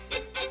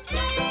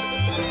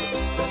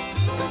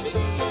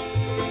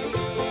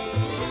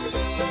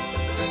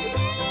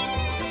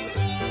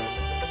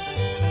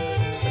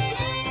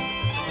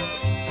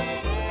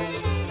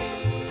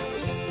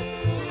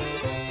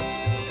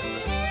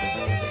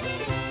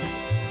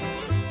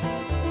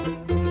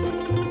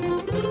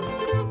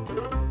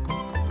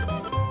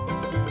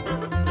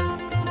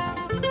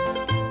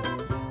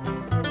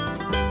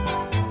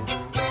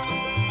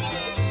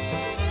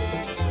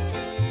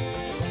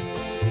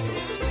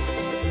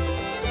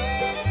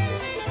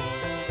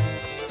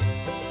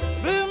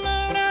 Blue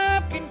moon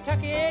of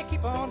Kentucky,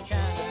 keep on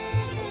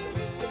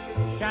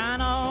shining.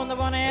 Shine on the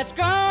one that's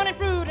gone and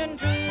proved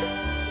untrue.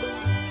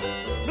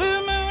 Blue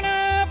moon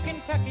of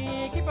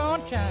Kentucky, keep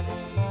on shining.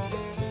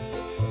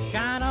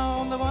 Shine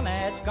on the one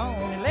that's gone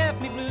and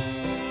left me blue.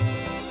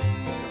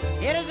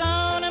 It is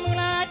on a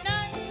moonlight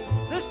night,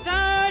 the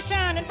stars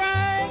shining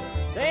bright.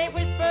 They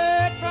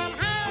whispered from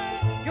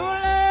high, your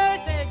love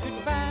said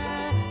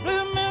goodbye.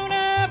 Blue moon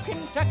of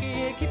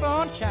Kentucky, keep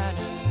on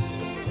shining.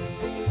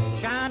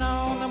 Shine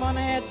on the one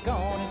that's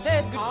gone and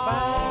said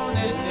goodbye.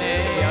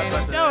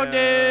 No,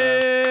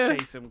 dude.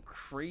 Say some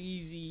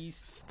crazy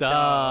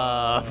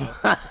Stuff.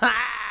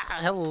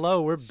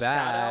 Hello, we're Shout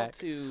back. out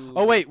to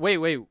Oh wait.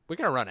 We're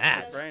gonna run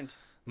ads. friend.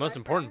 Most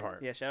important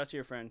part. Yeah, shout out to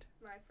your friend.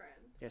 My friend.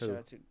 Yeah, Who?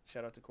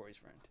 shout out to Corey's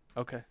friend.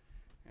 Okay.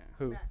 Yeah.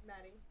 Who?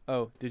 Maddie.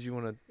 Oh, did you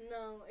want to?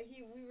 No,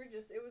 we were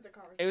just, it was a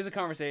conversation. It was a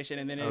conversation,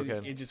 and then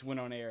Okay. it just went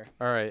on air.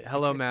 All right.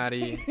 Hello,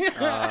 Maddie. She's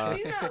not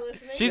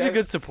listening. She's a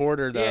good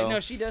supporter, though. Yeah, no,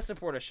 she does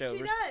support a show.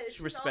 She does.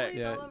 She's Respect. always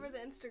Yeah. all over the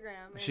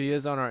Instagram. and- She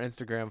is on our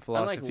Instagram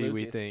philosophy.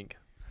 We Lucas. think.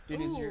 Dude,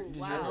 does your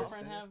wow.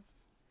 girlfriend have?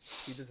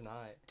 She does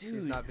not. She's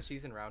Dude. not, but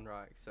she's in Round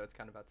Rock, so it's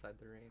kind of outside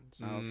the range.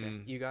 Oh, okay.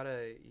 Mm. You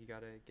gotta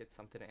get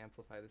something to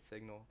amplify the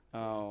signal.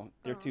 Oh,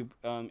 they're Oh. too.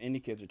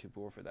 Indie kids are too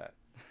poor for that.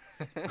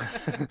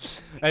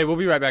 Hey, we'll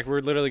be right back. We're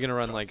literally gonna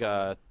run like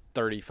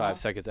 35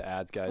 seconds of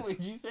ads, guys. What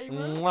did you say, bro?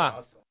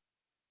 Mwah.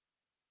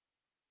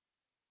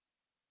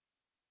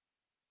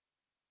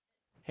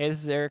 Hey,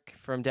 this is Eric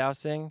from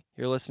Dowsing.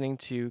 You're listening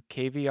to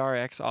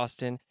KVRX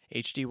Austin,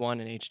 HD1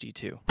 and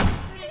HD2.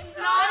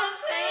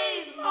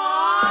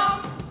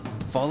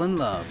 Fall in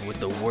love with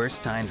the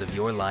worst times of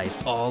your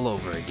life all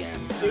over again.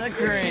 The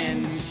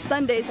cringe.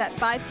 Sundays at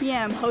 5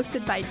 p.m.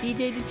 hosted by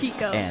DJ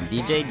DeChico. And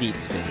DJ Deep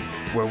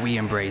Space, where we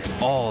embrace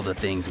all the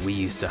things we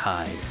used to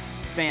hide.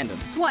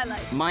 Fandoms. Twilight.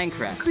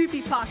 Minecraft.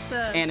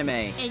 Creepypasta.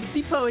 Anime.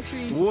 Angsty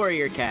poetry.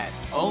 Warrior Cats.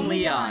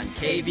 Only on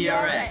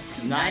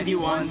KVRX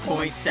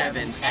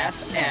 91.7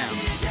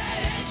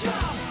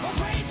 FM.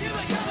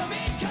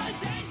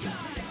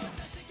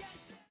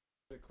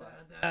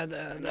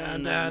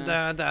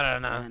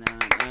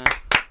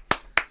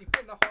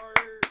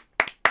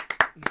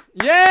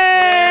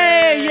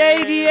 Yay!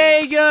 Yay,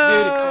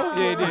 Diego!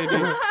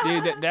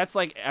 Dude, that's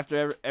like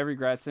after every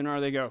grad seminar,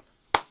 they go.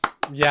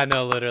 Yeah,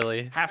 no,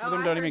 literally. Half of Oh,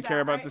 them I don't heard even care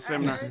that. about the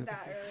seminar. I heard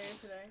that earlier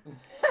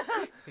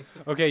today.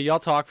 Okay, y'all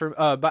talk for.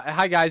 But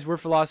hi guys, we're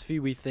Philosophy.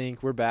 We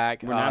think we're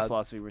back. We're not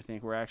philosophy. We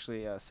think we're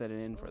actually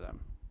setting in for them.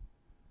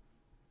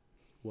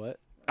 What?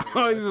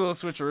 Oh, he's a little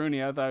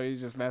switcheroony. I thought he was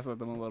just messing with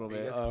them a little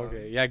bit. Oh,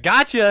 okay. Yeah,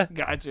 gotcha.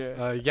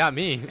 Gotcha. You got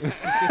me.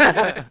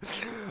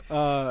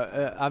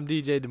 I'm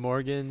DJ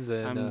DeMorgans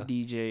and I'm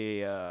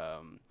DJ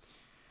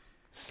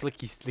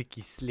Slicky.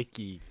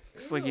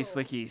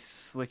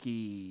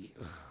 Slicky.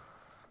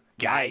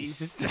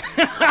 Guys.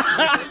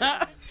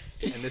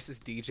 And this is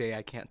DJ.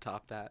 I can't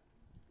top that.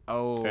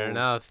 Oh. Fair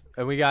enough.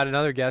 And we got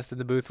another guest in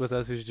the booth with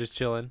us who's just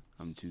chilling.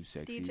 I'm too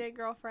sexy. DJ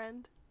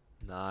girlfriend.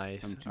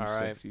 Nice. I'm too All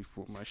right. sexy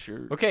for my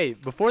shirt. Okay,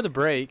 before the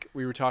break,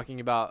 we were talking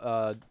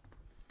about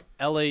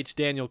L.H.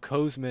 Daniel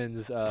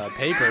Kozman's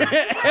paper.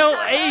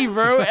 L.A.,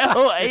 bro.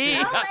 L.A.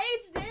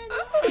 LH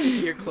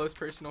Daniel. Your close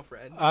personal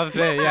friend. I'm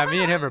saying, yeah,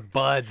 me and him are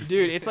buds.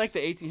 Dude, it's like the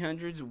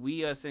 1800s.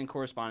 We send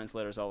correspondence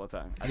letters all the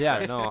time.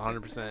 Yeah, no,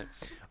 100%.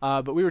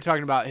 But we were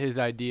talking about his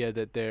idea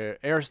that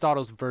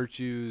Aristotle's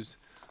virtues,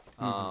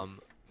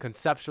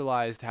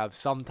 conceptualized, have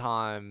some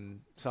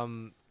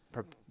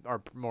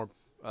are more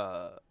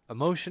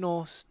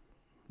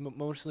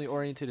emotionally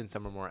oriented, and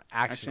some are more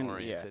action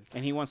oriented. Yeah.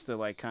 And he wants to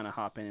like kind of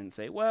hop in and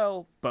say,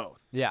 well, both.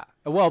 Yeah.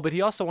 Well, but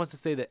he also wants to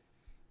say that,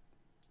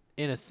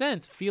 in a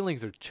sense,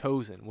 feelings are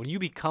chosen. When you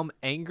become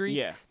angry,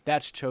 Yeah.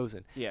 that's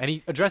chosen. Yeah. And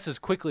he addresses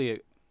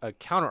quickly a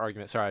counter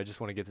argument. Sorry, I just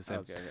want to get this in.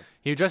 Okay.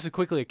 He addresses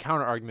quickly a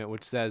counter argument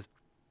which says,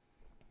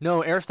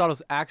 no,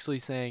 Aristotle's actually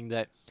saying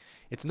that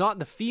it's not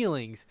the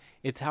feelings,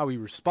 it's how we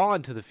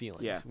respond to the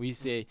feelings. Yeah. We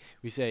say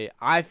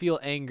I feel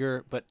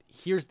anger, but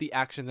here's the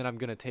action that I'm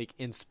going to take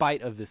in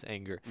spite of this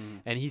anger.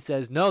 And he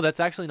says, no,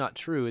 that's actually not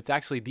true. It's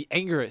actually the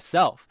anger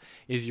itself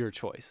is your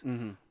choice.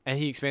 And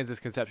he expands this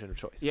conception of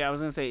choice. Yeah, I was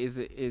gonna say, is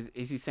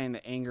he saying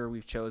the anger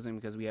we've chosen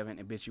because we haven't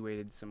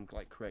habituated some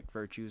like correct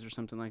virtues or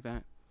something like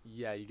that?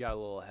 Yeah, you got a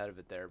little ahead of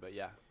it there, but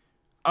yeah.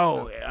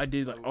 Oh, So- I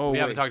did. Like, We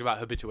haven't talked about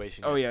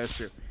habituation Oh yet. yeah, that's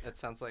true. That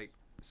sounds like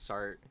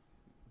Sart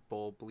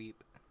bull bleep.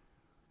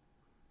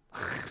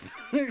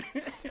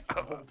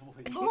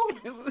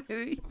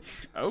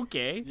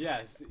 Okay.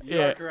 Yes, you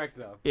Yeah. are correct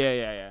though.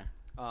 Yeah.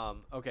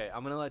 Okay,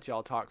 I'm gonna let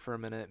y'all talk for a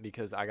minute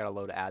because I gotta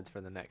load ads for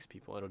the next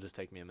people. It'll just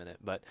take me a minute,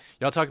 but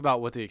y'all talk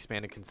about what the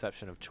expanded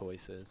conception of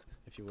choice is,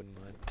 if you wouldn't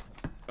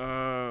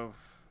mind.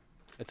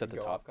 It's at the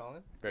Go top. off,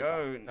 Colin.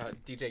 Very top.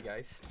 DJ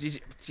Geist.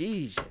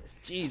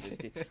 Jesus,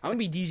 dude. I'm gonna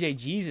be DJ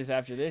Jesus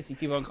after this. You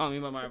keep on calling me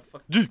by my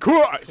fucking Jesus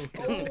Christ!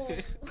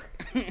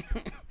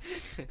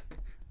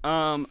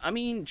 I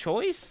mean,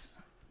 choice.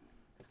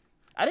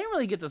 I didn't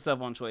really get the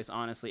stuff on choice,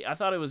 honestly. I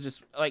thought it was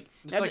just like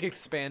Just like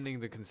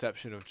expanding the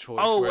conception of choice,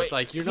 Oh, where wait, it's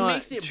like you're he not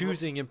makes it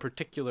choosing in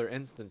particular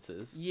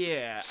instances.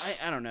 yeah.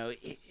 I don't know.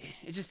 It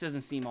just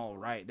doesn't seem all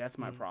right. That's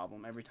my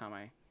problem every time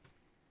I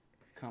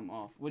come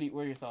off. What are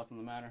your thoughts on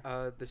the matter?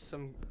 There's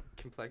some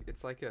complex.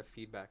 It's like a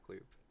feedback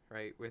loop,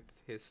 right? With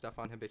his stuff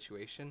on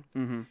habituation,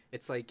 Mm-hmm.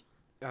 it's like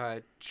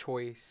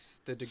choice.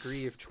 The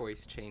degree of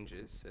choice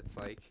changes. It's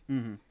like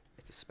Mm-hmm.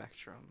 it's a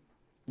spectrum.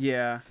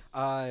 Yeah.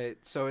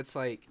 So it's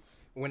like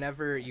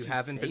whenever you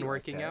haven't say been it like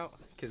working that? out,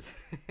 because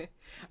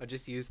I'll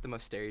just use the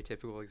most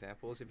stereotypical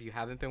examples. If you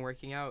haven't been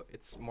working out,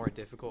 it's more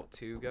difficult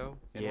to go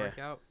and Yeah. work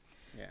out.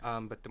 Yeah.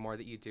 But the more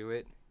that you do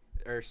it,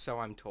 or so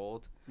I'm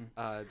told,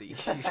 the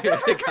easier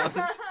it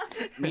becomes.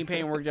 Me and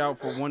Payne worked out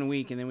for 1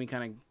 week and then we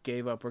kind of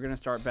gave up. We're gonna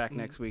start back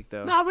next week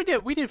though. No, we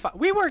did fine.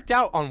 We worked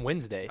out on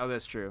Wednesday. Oh,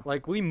 that's true.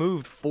 Like we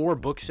moved 4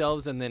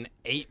 bookshelves and then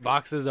 8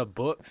 boxes of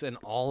books and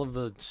all of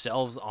the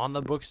shelves on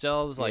the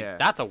bookshelves. Like Yeah.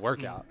 that's a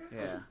workout.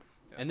 Yeah.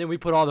 And then we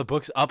put all the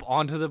books up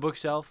onto the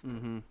bookshelf.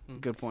 Mm-hmm.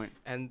 Good point.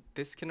 And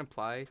this can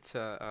apply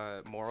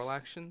to moral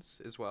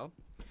actions as well.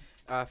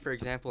 For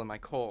example, in my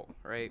cult,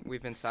 right,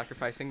 we've been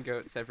sacrificing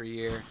goats every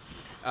year.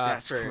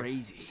 That's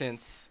crazy.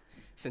 Since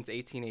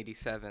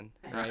 1887,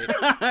 right?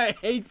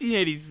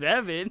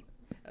 1887.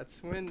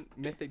 That's when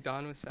Mythic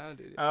Dawn was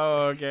founded.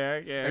 Oh,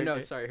 okay. Or no,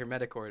 sorry,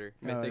 Hermetic Order.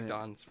 Mythic yeah.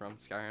 Dawn's from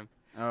Skyrim.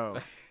 Oh.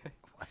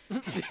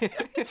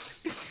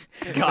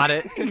 Got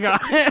it.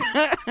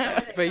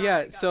 But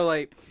yeah, so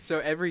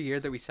every year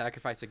that we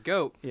sacrifice a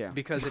goat, Yeah.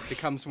 because it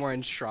becomes more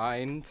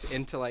enshrined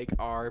into like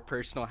our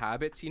personal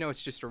habits,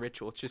 it's just a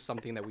ritual. It's just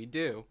something that we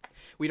do.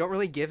 We don't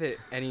really give it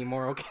any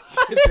moral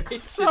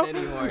consideration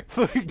anymore.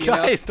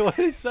 Guys, what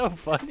is so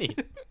funny?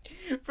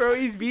 Bro,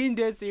 he's being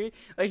dead serious.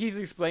 Like, he's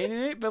explaining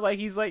it, but like,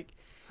 he's like,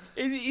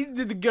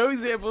 the goat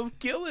example's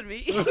killing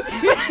me.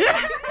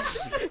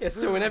 Yeah,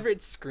 so whenever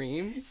it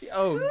screams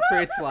for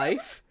its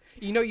life,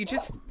 you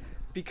just,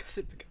 because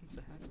it becomes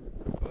a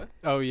habit. What?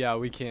 Oh yeah,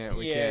 we can't.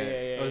 We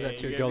can't. Oh, is that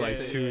too Go like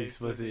explicit? too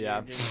explicit,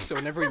 yeah. So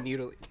whenever we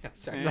mutilate,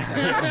 sorry. No,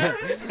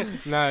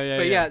 yeah.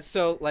 But yeah,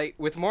 so like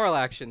with moral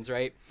actions,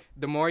 right?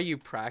 The more you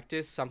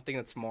practice something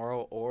that's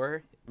moral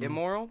or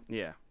immoral,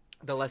 Yeah.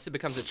 the less it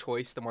becomes a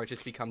choice, the more it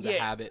just becomes a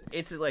habit.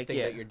 It's like, Thing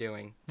that you're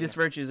doing. This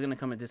virtue is going to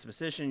come a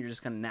disposition. You're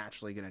just kind of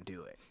naturally going to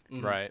do it.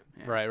 Right.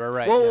 Yeah.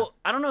 Right. Well, yeah.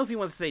 I don't know if he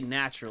wants to say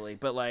naturally,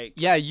 but like.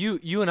 Yeah,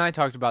 you and I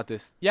talked about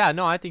this. Yeah,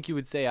 no, I think you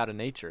would say out of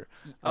nature.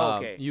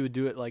 Okay. You would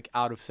do it like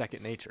out of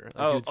second nature.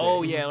 Like you'd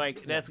say, Yeah,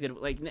 like that's good.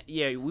 Like,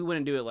 we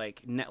wouldn't do it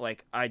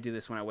like I do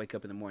this when I wake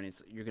up in the morning.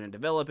 You're gonna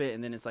develop it,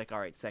 and then it's like, all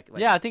right, second.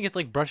 Like, yeah, I think it's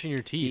like brushing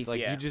your teeth. Like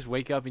yeah. you just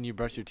wake up and you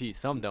brush your teeth.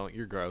 Some don't.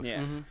 You're gross.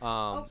 Yeah.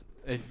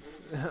 If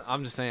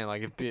I'm just saying,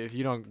 like if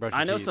you don't brush your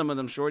I know teeth, some of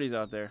them shorties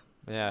out there.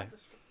 Yeah.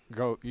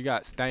 You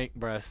got stank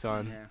breath,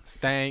 son. Yeah.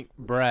 Stank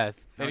breath.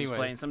 I'm just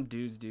playing. Anyways. Some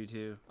dudes do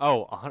too.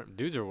 Oh,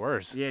 dudes are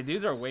worse. Yeah,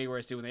 dudes are way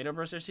worse too when they don't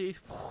brush their teeth.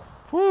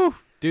 Whew.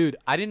 Dude,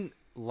 I didn't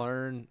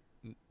learn.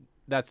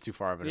 That's too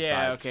far of an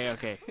Yeah. aside.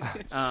 Okay.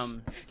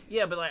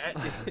 Yeah, but like,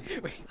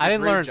 I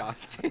didn't learn.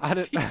 Johnson I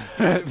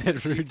didn't.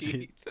 Did Rude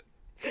G-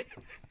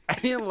 I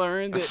didn't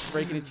learn that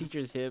breaking a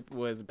teacher's hip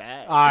was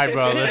bad. All right,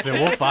 bro. Listen,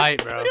 we'll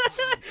fight, bro.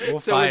 We'll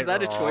So fight. was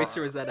that a choice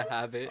or was that a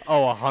habit?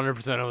 Oh,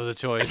 100% it was a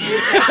choice.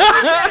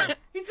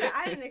 He said,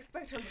 I didn't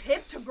expect her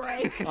hip to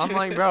break. I'm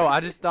like, bro, I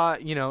just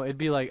thought, it'd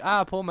be like,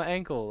 pull my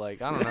ankle.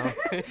 Like, I don't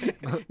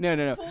know.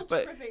 No. Full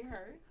But tripping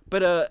her.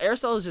 But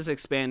Aristotle is just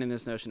expanding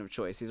this notion of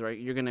choice. He's right.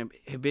 You're gonna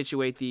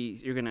habituate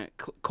these. You're gonna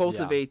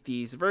cultivate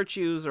these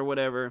virtues or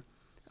whatever.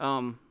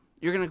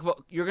 You're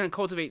gonna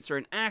cultivate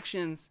certain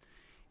actions,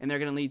 and they're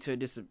gonna lead to a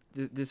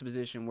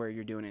disposition where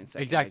you're doing it in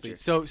second Exactly.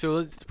 nature. So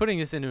let's putting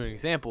this into an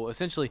example.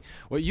 Essentially,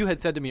 what you had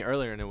said to me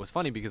earlier, and it was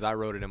funny because I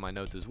wrote it in my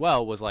notes as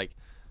well, was like,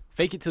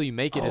 fake it till you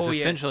make it is Oh,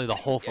 yeah. essentially the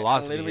whole I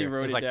philosophy literally here.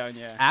 wrote It's it like, down,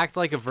 yeah. act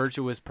like a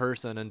virtuous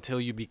person until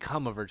you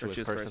become a virtuous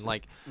Virtuous person. person.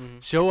 Like,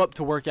 Mhm. show up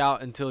to work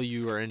out until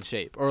you are in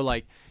shape. Or,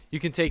 like, you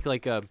can take,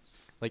 like,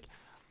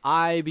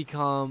 I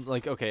become,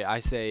 like, okay, I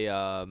say,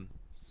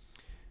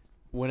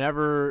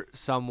 whenever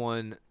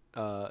someone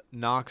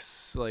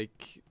knocks,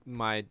 like,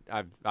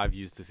 I've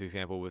used this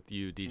example with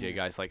you DJ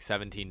guys like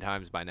 17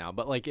 times by now,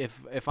 but like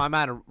if I'm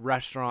at a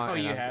restaurant Oh,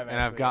 and, you I've, have, and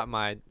I've actually. got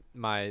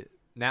my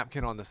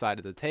napkin on the side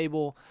of the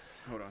table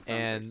Hold on.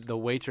 and the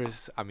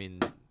waitress, I mean,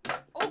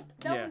 Oh,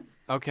 that Yeah. was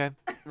okay,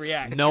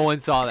 react. no one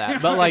saw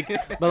that, but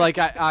like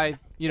I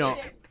you know,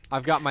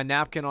 I've got my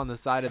napkin on the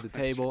side of the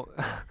table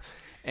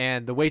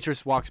and the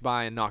waitress walks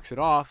by and knocks it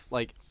off.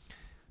 Like,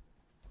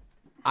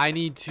 I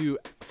need to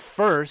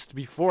first,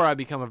 before I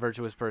become a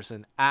virtuous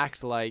person,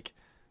 act like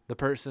the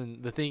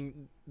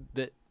thing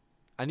that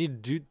I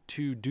need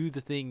to do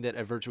the thing that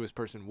a virtuous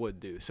person would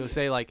do. So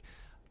say, like,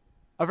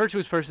 a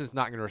virtuous person is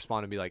not going to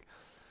respond and be like,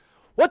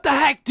 "What the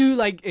heck, dude?"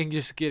 Like, and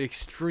just get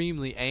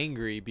extremely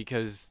angry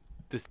because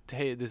this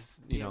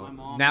you know, my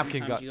mom, napkin every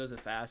time got she goes to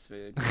fast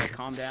food. She's like,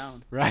 calm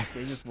down. right.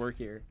 They just work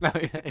here.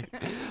 But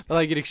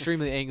I get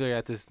extremely angry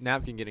at this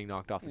napkin getting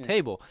knocked off the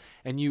table.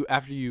 And you,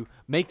 after you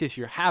make this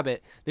your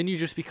habit, then you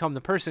just become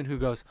the person who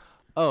goes,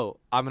 "Oh,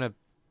 I'm gonna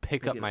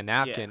pick up it my up."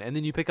 napkin," Yeah. and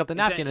then you pick up the It's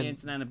not- napkin,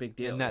 it's not a big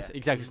deal. and that's yeah.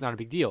 exactly, it's not a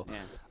big deal.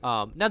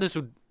 Yeah. Now this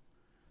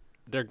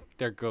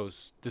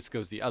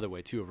goes the other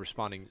way too, of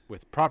responding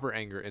with proper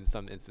anger in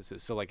some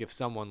instances. So like if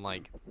someone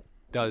like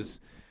does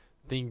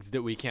things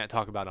that we can't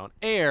talk about on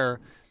air,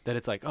 that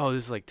it's like, oh,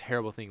 this is like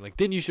terrible thing, like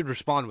then you should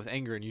respond with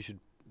anger and you should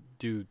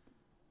do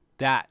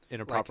that in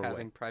a Like proper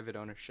having way. private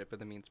ownership of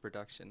the means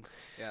production.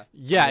 Yeah.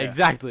 Yeah, Yeah.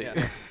 exactly.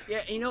 Yeah.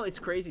 Yeah, you know, it's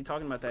crazy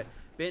talking about that.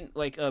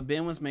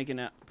 Ben was making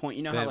a point.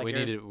 You know how Ben, like we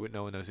there's- need to.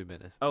 No one knows who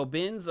Ben is. Oh,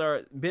 Ben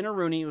or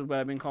Rooney, what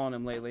I've been calling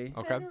him lately.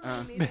 Okay.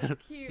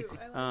 That's cute.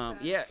 I like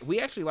that. Yeah, we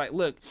actually like.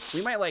 Look,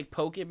 we might like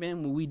poke at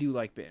Ben, but we do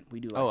like Ben. We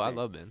do like. Oh, I Ben.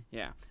 love Ben.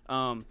 Yeah.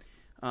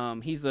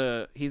 He's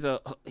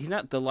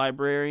not the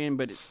librarian,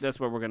 but that's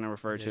what we're gonna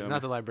refer to He's him.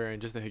 not the librarian,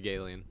 just the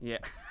Hegelian. Yeah.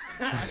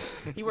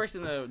 He works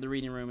in the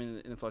reading room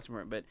in the flesh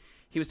room, but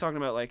he was talking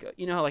about like,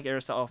 you know how like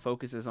Aristotle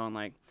focuses on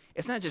like,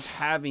 it's not just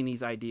having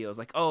these ideals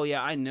like, oh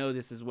yeah, I know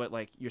this is what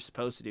like you're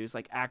supposed to do. It's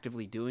like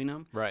actively doing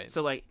them. Right.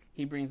 So like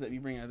you bring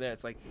up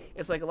that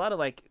it's like a lot of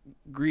like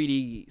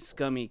greedy,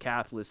 scummy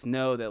capitalists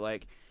know that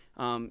like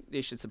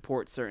they should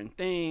support certain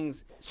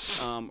things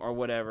or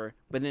whatever,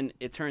 but then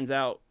it turns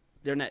out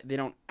they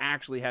don't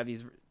actually have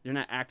these. They're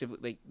not actively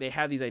like they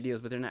have these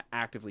ideas, but they're not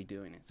actively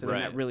doing it. So they're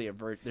not Right. really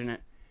they're not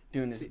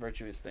doing this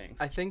virtuous things.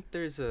 I think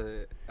there's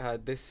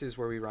this is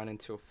where we run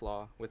into a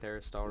flaw with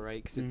Aristotle,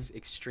 right? Because it's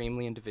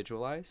extremely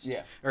individualized.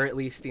 Yeah. Or at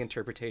least the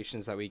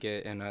interpretations that we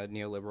get in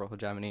neoliberal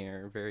hegemony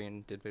are very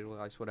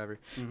individualized, whatever,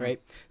 right?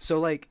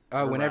 So, like,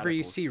 whenever you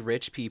radicals. see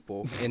rich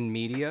people in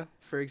media,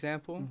 for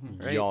example,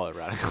 right? Y'all are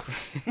radicals.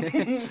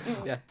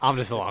 Yeah. I'm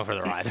just along for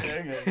the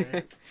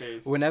ride.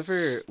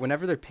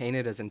 Whenever they're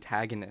painted as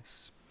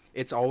antagonists,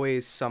 it's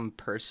always some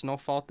personal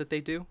fault that they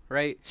do,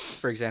 right?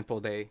 For example,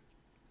 they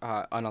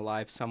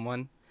unalive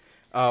someone,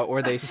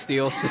 or they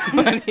steal some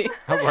money.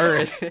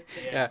 Worse.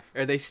 Yeah,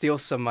 or they steal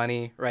some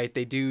money, right?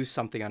 They do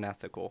something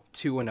unethical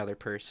to another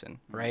person,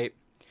 right?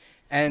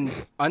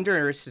 And under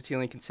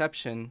Aristotelian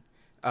conception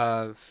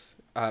of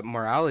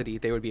morality,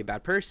 they would be a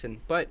bad person.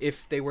 But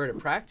if they were to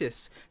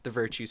practice the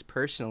virtues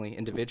personally,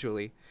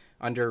 individually,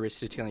 under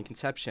Aristotelian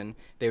conception,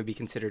 they would be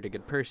considered a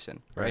good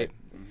person, right?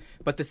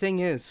 But the thing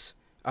is,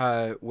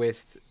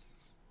 with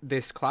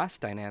this class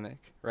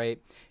dynamic, right,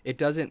 it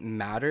doesn't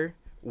matter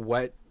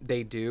what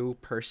they do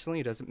personally.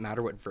 It doesn't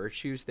matter what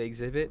virtues they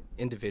exhibit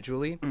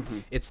individually.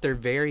 It's their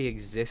very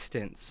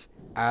existence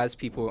as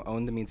people who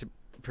own the means of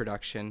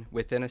production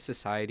within a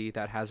society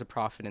that has a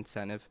profit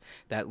incentive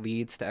that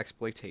leads to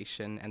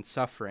exploitation and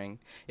suffering.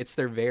 It's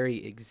their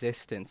very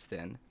existence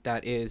then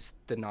that is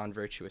the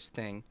non-virtuous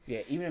thing.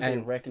 Yeah, even if they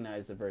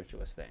recognize the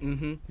virtuous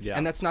thing. Yeah.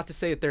 And that's not to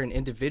say that they're an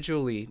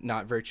individually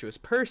not virtuous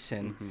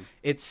person.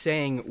 It's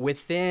saying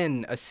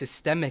within a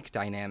systemic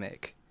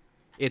dynamic,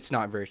 it's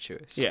not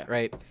virtuous. Yeah.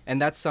 Right? And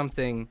that's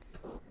something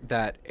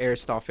that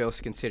Aristotle fails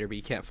to consider, but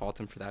you can't fault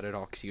him for that at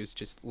all because he was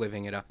just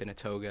living it up in a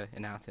toga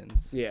in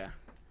Athens. Yeah.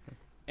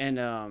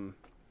 And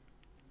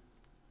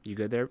you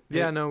good there?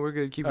 Yeah, no, we're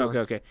good. Keep going.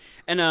 Okay.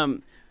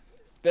 And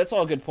that's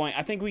all a good point.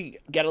 I think we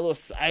got a little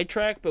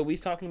sidetracked, but we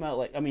was talking about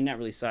like, I mean, not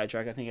really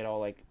sidetracked. I think it all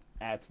like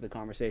adds to the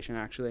conversation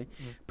actually.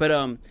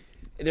 But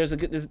there's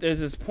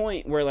this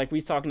point where like we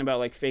was talking about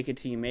like fake it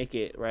till you make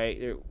it,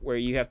 right? Where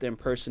you have to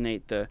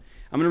impersonate the.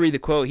 I'm gonna read the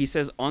quote. He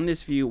says, "On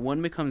this view,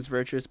 one becomes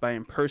virtuous by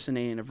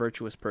impersonating a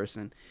virtuous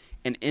person,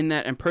 and in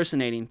that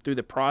impersonating, through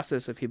the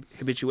process of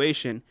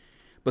habituation,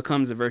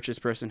 becomes a virtuous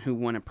person who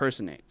one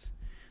impersonates."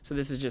 So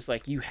this is just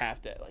like you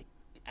have to like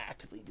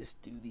actively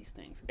just do these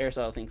things.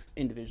 Aristotle thinks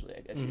individually,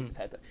 I guess you just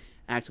have to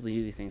actively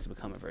do these things to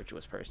become a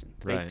virtuous person.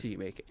 Fake Right. till you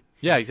make it.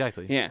 Yeah,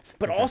 exactly. Yeah,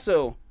 but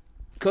also,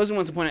 Cozen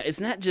wants to point out it's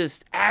not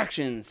just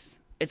actions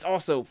it's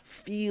also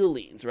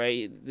feelings,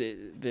 right?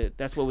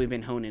 That's what we've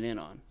been honing in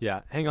on.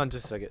 Yeah, hang on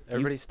just a second.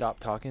 Everybody stop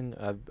talking.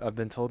 I've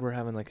been told we're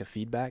having like a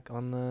feedback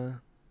on the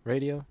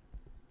radio.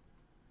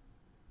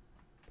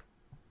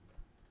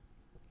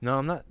 No,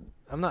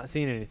 I'm not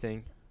seeing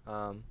anything.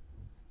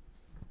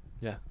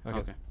 Yeah.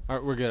 Okay. All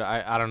right, we're good.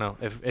 I don't know.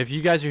 If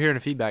you guys are hearing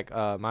a feedback,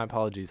 my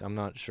apologies. I'm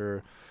not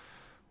sure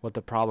what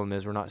the problem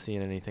is. We're not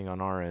seeing anything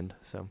on our end.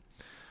 So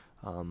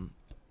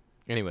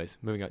anyways,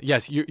 moving on.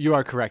 Yes, you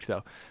are correct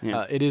though.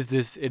 Yeah. It is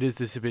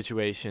this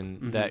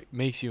habituation that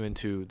makes you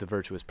into the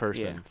virtuous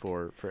person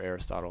for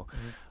Aristotle.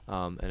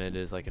 And it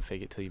is like a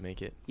fake it till you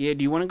make it. Yeah,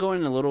 do you want to go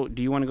in a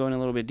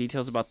little bit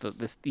details about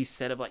these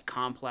set of like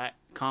complex,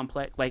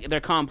 like they're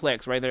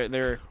complex, right?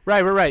 They're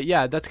Right.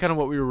 Yeah, that's kind of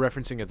what we were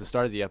referencing at the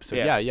start of the episode.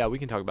 Yeah. Yeah, we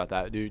can talk about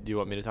that. Do you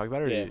want me to talk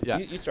about it? Or yeah.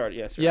 You start,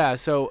 yes. Yeah, Yeah,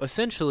 so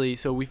essentially,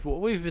 what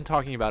we've been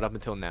talking about up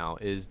until now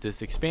is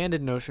this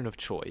expanded notion of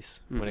choice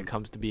when it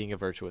comes to being a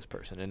virtuous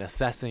person and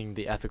assessing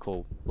the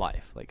ethical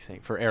life, like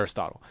saying for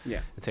Aristotle.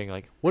 Yeah. And saying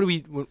like, when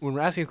we're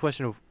asking the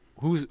question of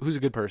who's a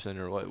good person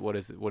or what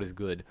is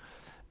good,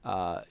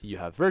 you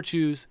have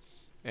virtues,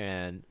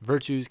 and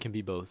virtues can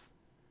be both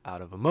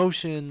out of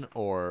emotion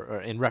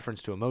or in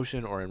reference to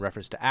emotion or in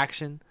reference to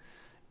action.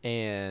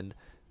 And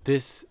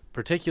this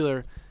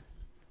particular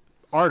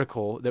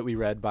article that we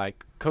read by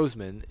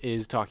Kozman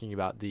is talking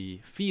about the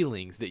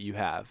feelings that you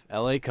have.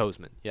 L.A.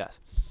 Kozman, yes.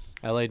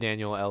 L.A.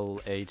 Daniel,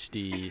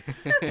 L.H.D.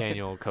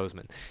 Daniel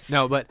Kozman.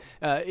 No, but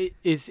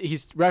he's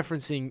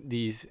referencing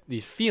these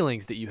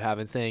feelings that you have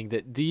and saying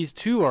that these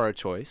too are a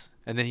choice.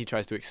 And then he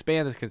tries to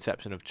expand this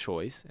conception of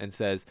choice and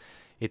says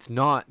it's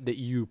not that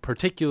you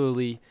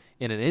particularly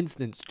in an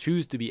instance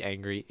choose to be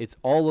angry. It's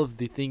all of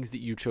the things that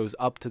you chose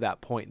up to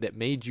that point that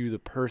made you the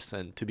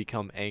person to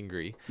become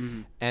angry.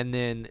 And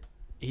then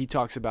he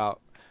talks about,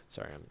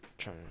 sorry, I'm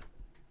trying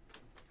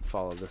to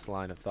follow this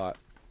line of thought.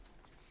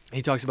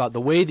 He talks about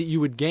the way that you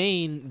would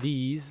gain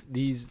these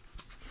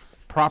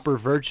proper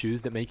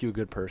virtues that make you a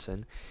good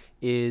person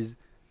is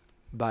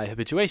by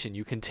habituation.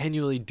 You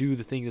continually do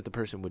the thing that the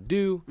person would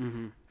do.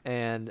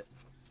 And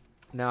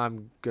now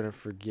I'm going to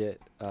forget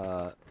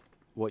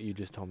what you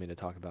just told me to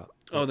talk about.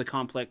 Oh, the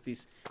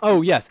complexities.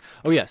 Oh yes.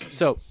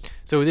 So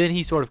then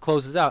he sort of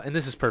closes out, and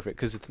this is perfect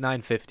because it's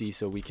 9:50,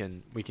 so we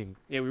can.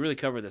 Yeah, we really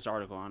covered this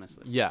article,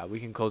 honestly. Yeah, we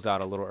can close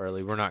out a little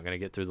early. We're not going to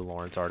get through the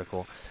Lawrence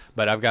article,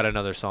 but I've got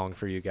another song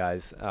for you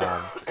guys,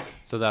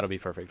 so that'll be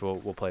perfect.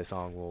 We'll play a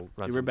song. We'll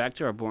run. Dude, we're back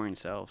to our boring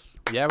selves.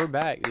 Yeah, we're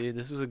back. Dude,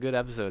 this was a good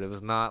episode. It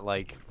was not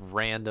like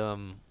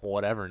random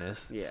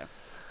whateverness. Yeah.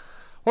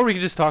 Or we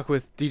could just talk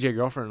with DJ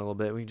Girlfriend a little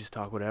bit. We can just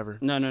talk whatever.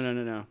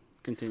 No.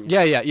 Continue.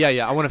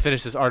 Yeah. I want to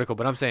finish this article,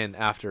 but I'm saying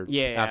after.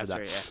 After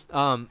that.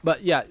 Yeah.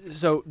 But yeah,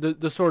 so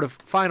the sort of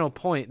final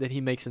point that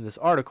he makes in this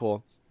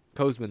article,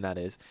 Kozman that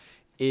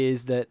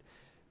is that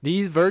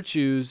these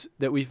virtues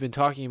that we've been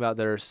talking about,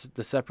 that are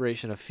the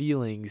separation of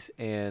feelings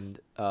and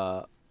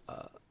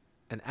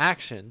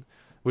action,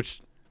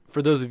 which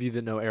for those of you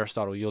that know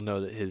Aristotle, you'll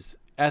know that his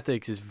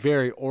ethics is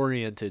very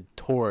oriented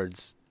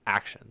towards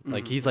action.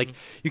 Like he's like,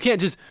 you can't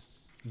just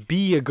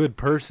be a good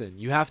person.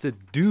 You have to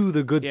do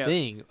the good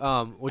thing.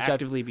 Which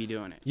actively be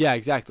doing it. Yeah,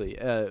 exactly.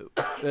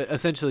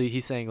 Essentially,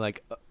 he's saying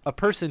like a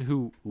person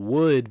who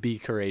would be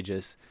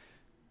courageous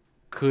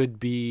could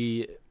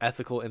be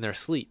ethical in their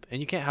sleep, and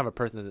you can't have a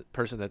person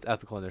that's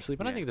ethical in their sleep.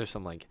 And I think there's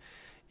some like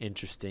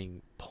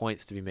interesting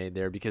points to be made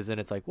there, because then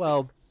it's like,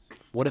 well,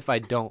 what if I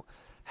don't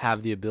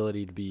have the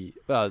ability to be?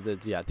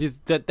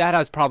 That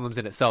has problems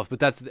in itself, but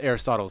that's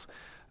Aristotle's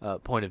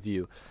point of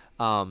view.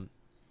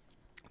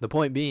 The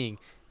point being,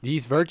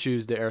 these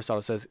virtues that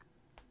Aristotle says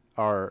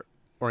are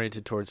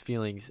oriented towards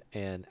feelings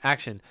and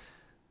action,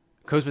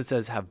 Kozman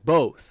says have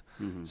both.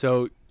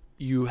 So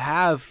you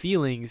have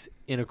feelings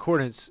in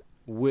accordance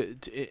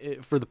with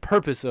for the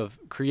purpose of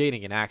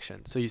creating an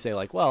action. So you say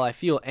like, well, I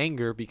feel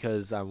anger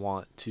because I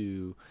want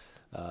to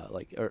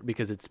or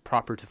because it's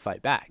proper to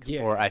fight back,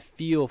 or I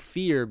feel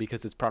fear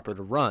because it's proper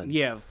to run.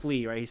 Yeah,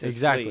 flee, right? He says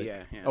exactly. Flee,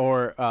 yeah.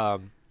 Or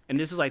and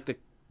this is like the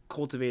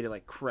cultivated,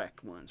 like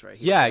correct ones, right?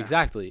 Yeah,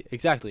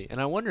 exactly.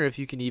 And I wonder if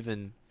you can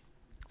even,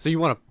 so you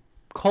want to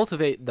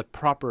cultivate the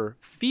proper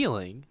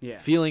feeling,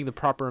 feeling the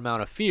proper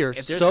amount of fear,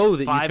 if there's so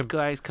that five you can,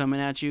 guys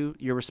coming at you,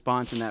 your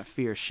response in that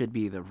fear should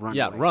be the run.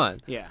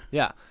 Run.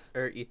 Yeah.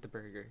 Or eat the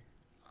burger.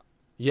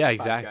 Yeah,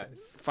 exactly.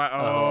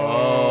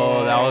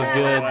 Oh, that was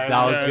good.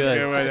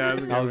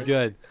 That was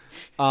good.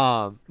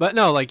 But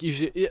no, like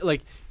you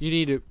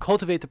need to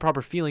cultivate the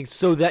proper feelings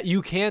so that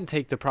you can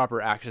take the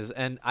proper actions.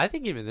 And I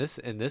think even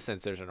in this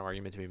sense, there's an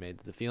argument to be made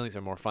that the feelings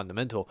are more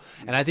fundamental.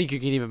 And I think you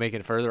can even make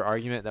a further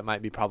argument that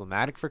might be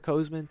problematic for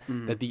Kozman,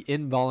 that the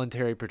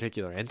involuntary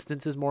particular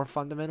instance is more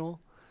fundamental.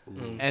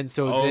 And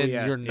so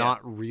you're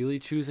not really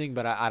choosing,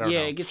 but I don't know.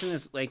 Yeah, it gets in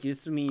this, like,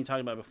 this is me you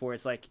talked about before.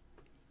 It's like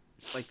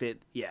that,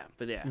 yeah.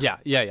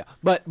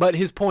 But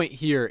his point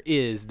here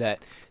is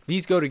that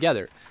these go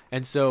together,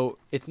 and so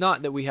it's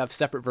not that we have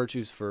separate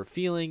virtues for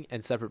feeling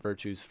and separate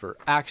virtues for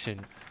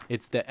action.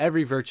 It's that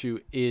every virtue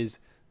is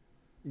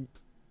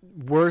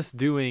worth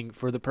doing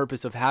for the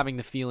purpose of having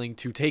the feeling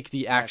to take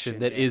the action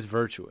that is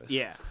virtuous.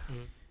 Yeah.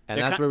 And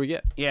They're that's where we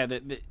get. Yeah,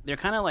 they're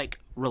kind of like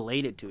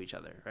related to each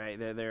other, right?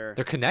 They're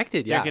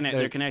connected. Yeah,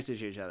 they're connected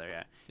to each other.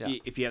 Yeah. Yeah.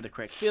 If you have the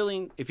correct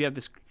feeling, if you have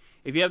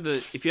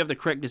the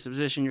correct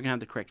disposition, you're gonna have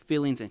the correct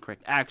feelings and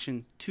correct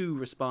action to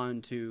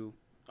respond to.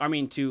 I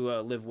mean, to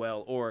live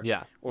well, or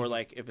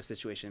like if a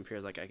situation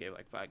appears like I gave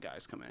like 5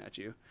 guys coming at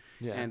you,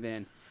 and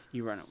then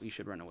you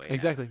should run away.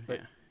 Exactly.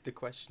 But the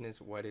question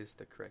is, what is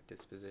the correct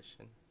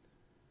disposition?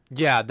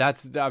 Yeah,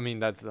 that's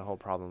the whole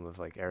problem with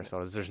like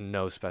Aristotle. Is there's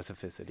no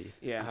specificity.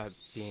 Yeah.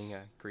 Being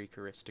a Greek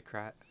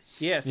aristocrat.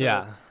 Yeah.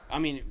 So, I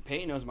mean,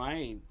 Peyton knows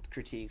my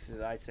critiques,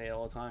 as I say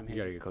all the time. You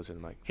gotta get closer to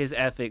the mic. His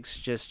ethics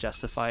just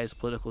justify his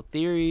political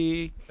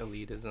theory.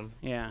 Elitism.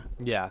 Yeah.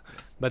 Yeah,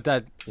 but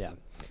that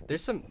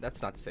There's some.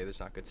 That's not to say there's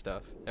not good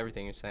stuff.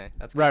 Everything you're saying.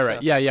 That's good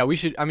right. stuff. Yeah. We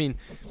should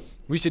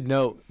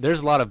know.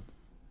 There's a lot of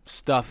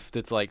stuff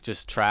that's like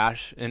just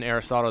trash in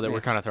Aristotle that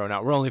we're kind of throwing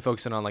out. We're only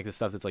focusing on like the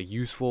stuff that's like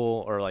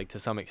useful or like to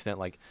some extent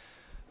like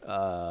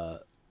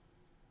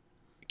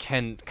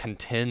can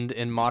contend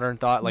in modern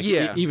thought. Like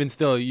even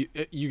still, you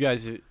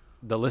guys,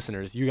 the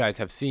listeners, you guys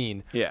have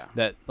seen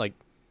that like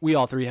we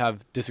all three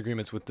have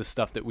disagreements with the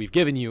stuff that we've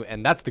given you,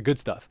 and that's the good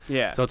stuff.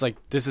 Yeah. So it's like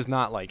this is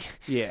not like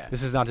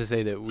this is not to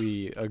say that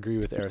we agree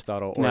with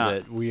Aristotle or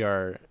that we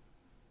are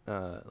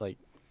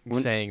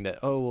saying that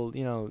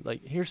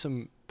like here's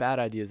some bad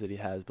ideas that he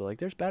has, but like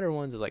there's better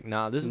ones. It's like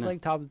this is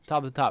like top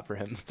of the top for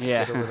him.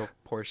 Yeah. A little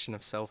portion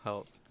of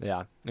self-help.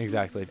 Yeah,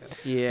 exactly.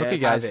 Yeah. Okay,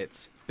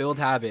 guys. Build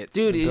habits.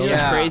 Dude,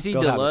 it's crazy.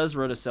 Deleuze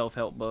wrote a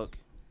self-help book.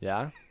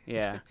 Yeah.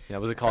 Yeah. Yeah.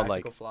 Was it called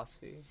Practical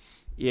Philosophy?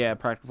 Yeah,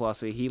 Practical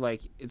Philosophy.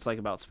 It's like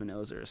about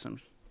Spinoza or some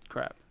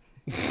crap.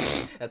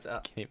 That's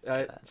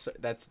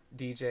that's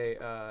DJ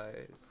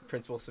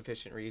Principle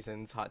Sufficient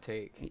Reasons hot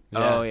take.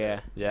 Oh yeah.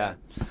 All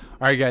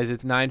right, guys,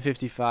 it's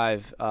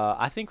 9:55.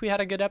 I think we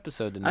had a good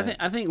episode tonight.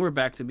 I think we're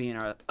back to being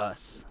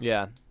us.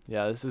 Yeah.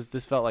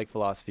 This felt like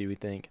philosophy. We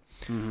think.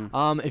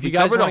 Mm-hmm. If we you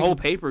guys covered a whole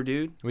paper,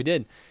 dude. We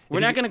did.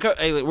 We're not gonna.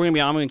 I'm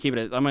gonna keep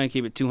it. I'm gonna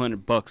keep it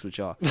 $200 with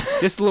y'all.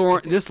 this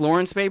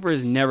Lawrence paper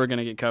is never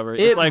gonna get covered.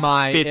 It's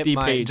like 50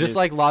 pages. Just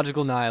like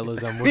Logical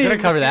Nihilism. We're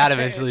gonna cover that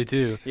eventually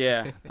too.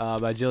 Yeah.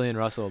 By Jillian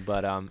Russell.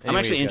 But I'm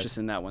actually interested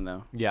in that one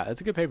though. Yeah,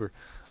 it's a good paper.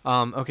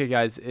 Okay,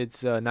 guys,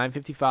 it's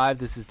 9:55.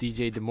 This is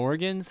DJ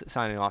DeMorgans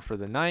signing off for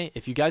the night.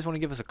 If you guys want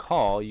to give us a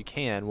call, you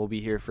can. We'll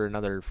be here for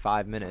another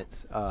 5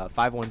 minutes.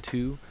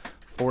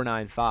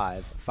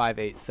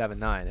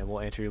 512-495-5879, and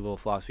we'll answer your little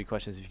philosophy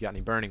questions if you got any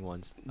burning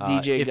ones.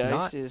 DJ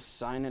Geist is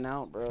signing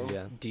out, bro.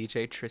 Yeah.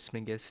 DJ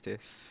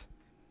Trismegistus,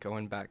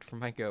 going back for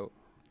my goat.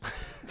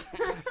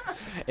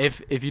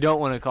 If you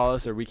don't want to call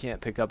us or we can't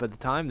pick up at the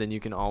time, then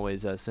you can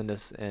always send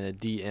us a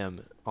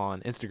DM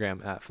on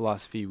Instagram at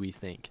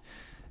PhilosophyWeThink.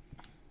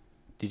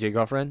 DJ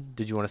Girlfriend,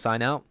 did you want to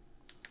sign out?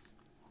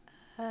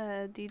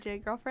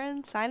 DJ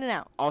Girlfriend, signing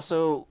out.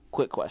 Also,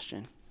 quick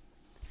question.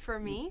 For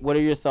me? What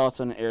are your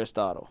thoughts on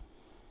Aristotle?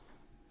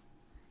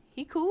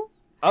 He cool.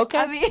 Okay.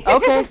 I mean,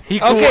 okay. He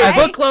cool. Okay.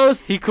 Book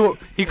closed. He cool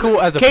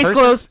as a Case person.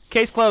 closed.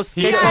 Case closed.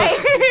 Case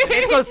closed.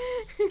 Case closed.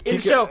 In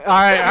show. All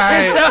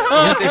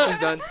right. This is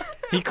done.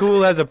 He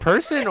cool as a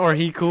person, or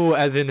he cool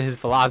as in his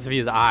philosophy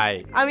is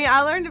I? I mean,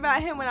 I learned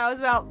about him when I was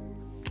about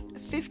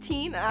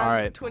 15. I'm All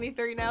right.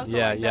 23 now. So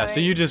Yeah. So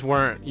you just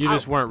weren't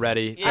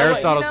ready. Yeah,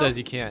 Aristotle you know, says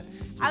you can't. You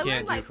I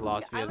can't learned, do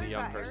philosophy I as a learned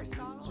young about person.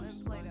 Aristotle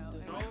and Plato.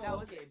 That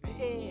was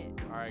it.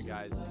 All right,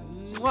 guys.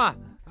 Mwah.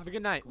 Have a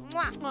good night.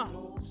 Mwah.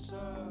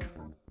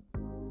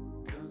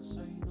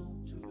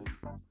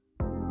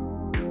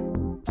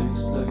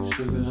 Tastes like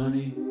sugar,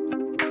 honey.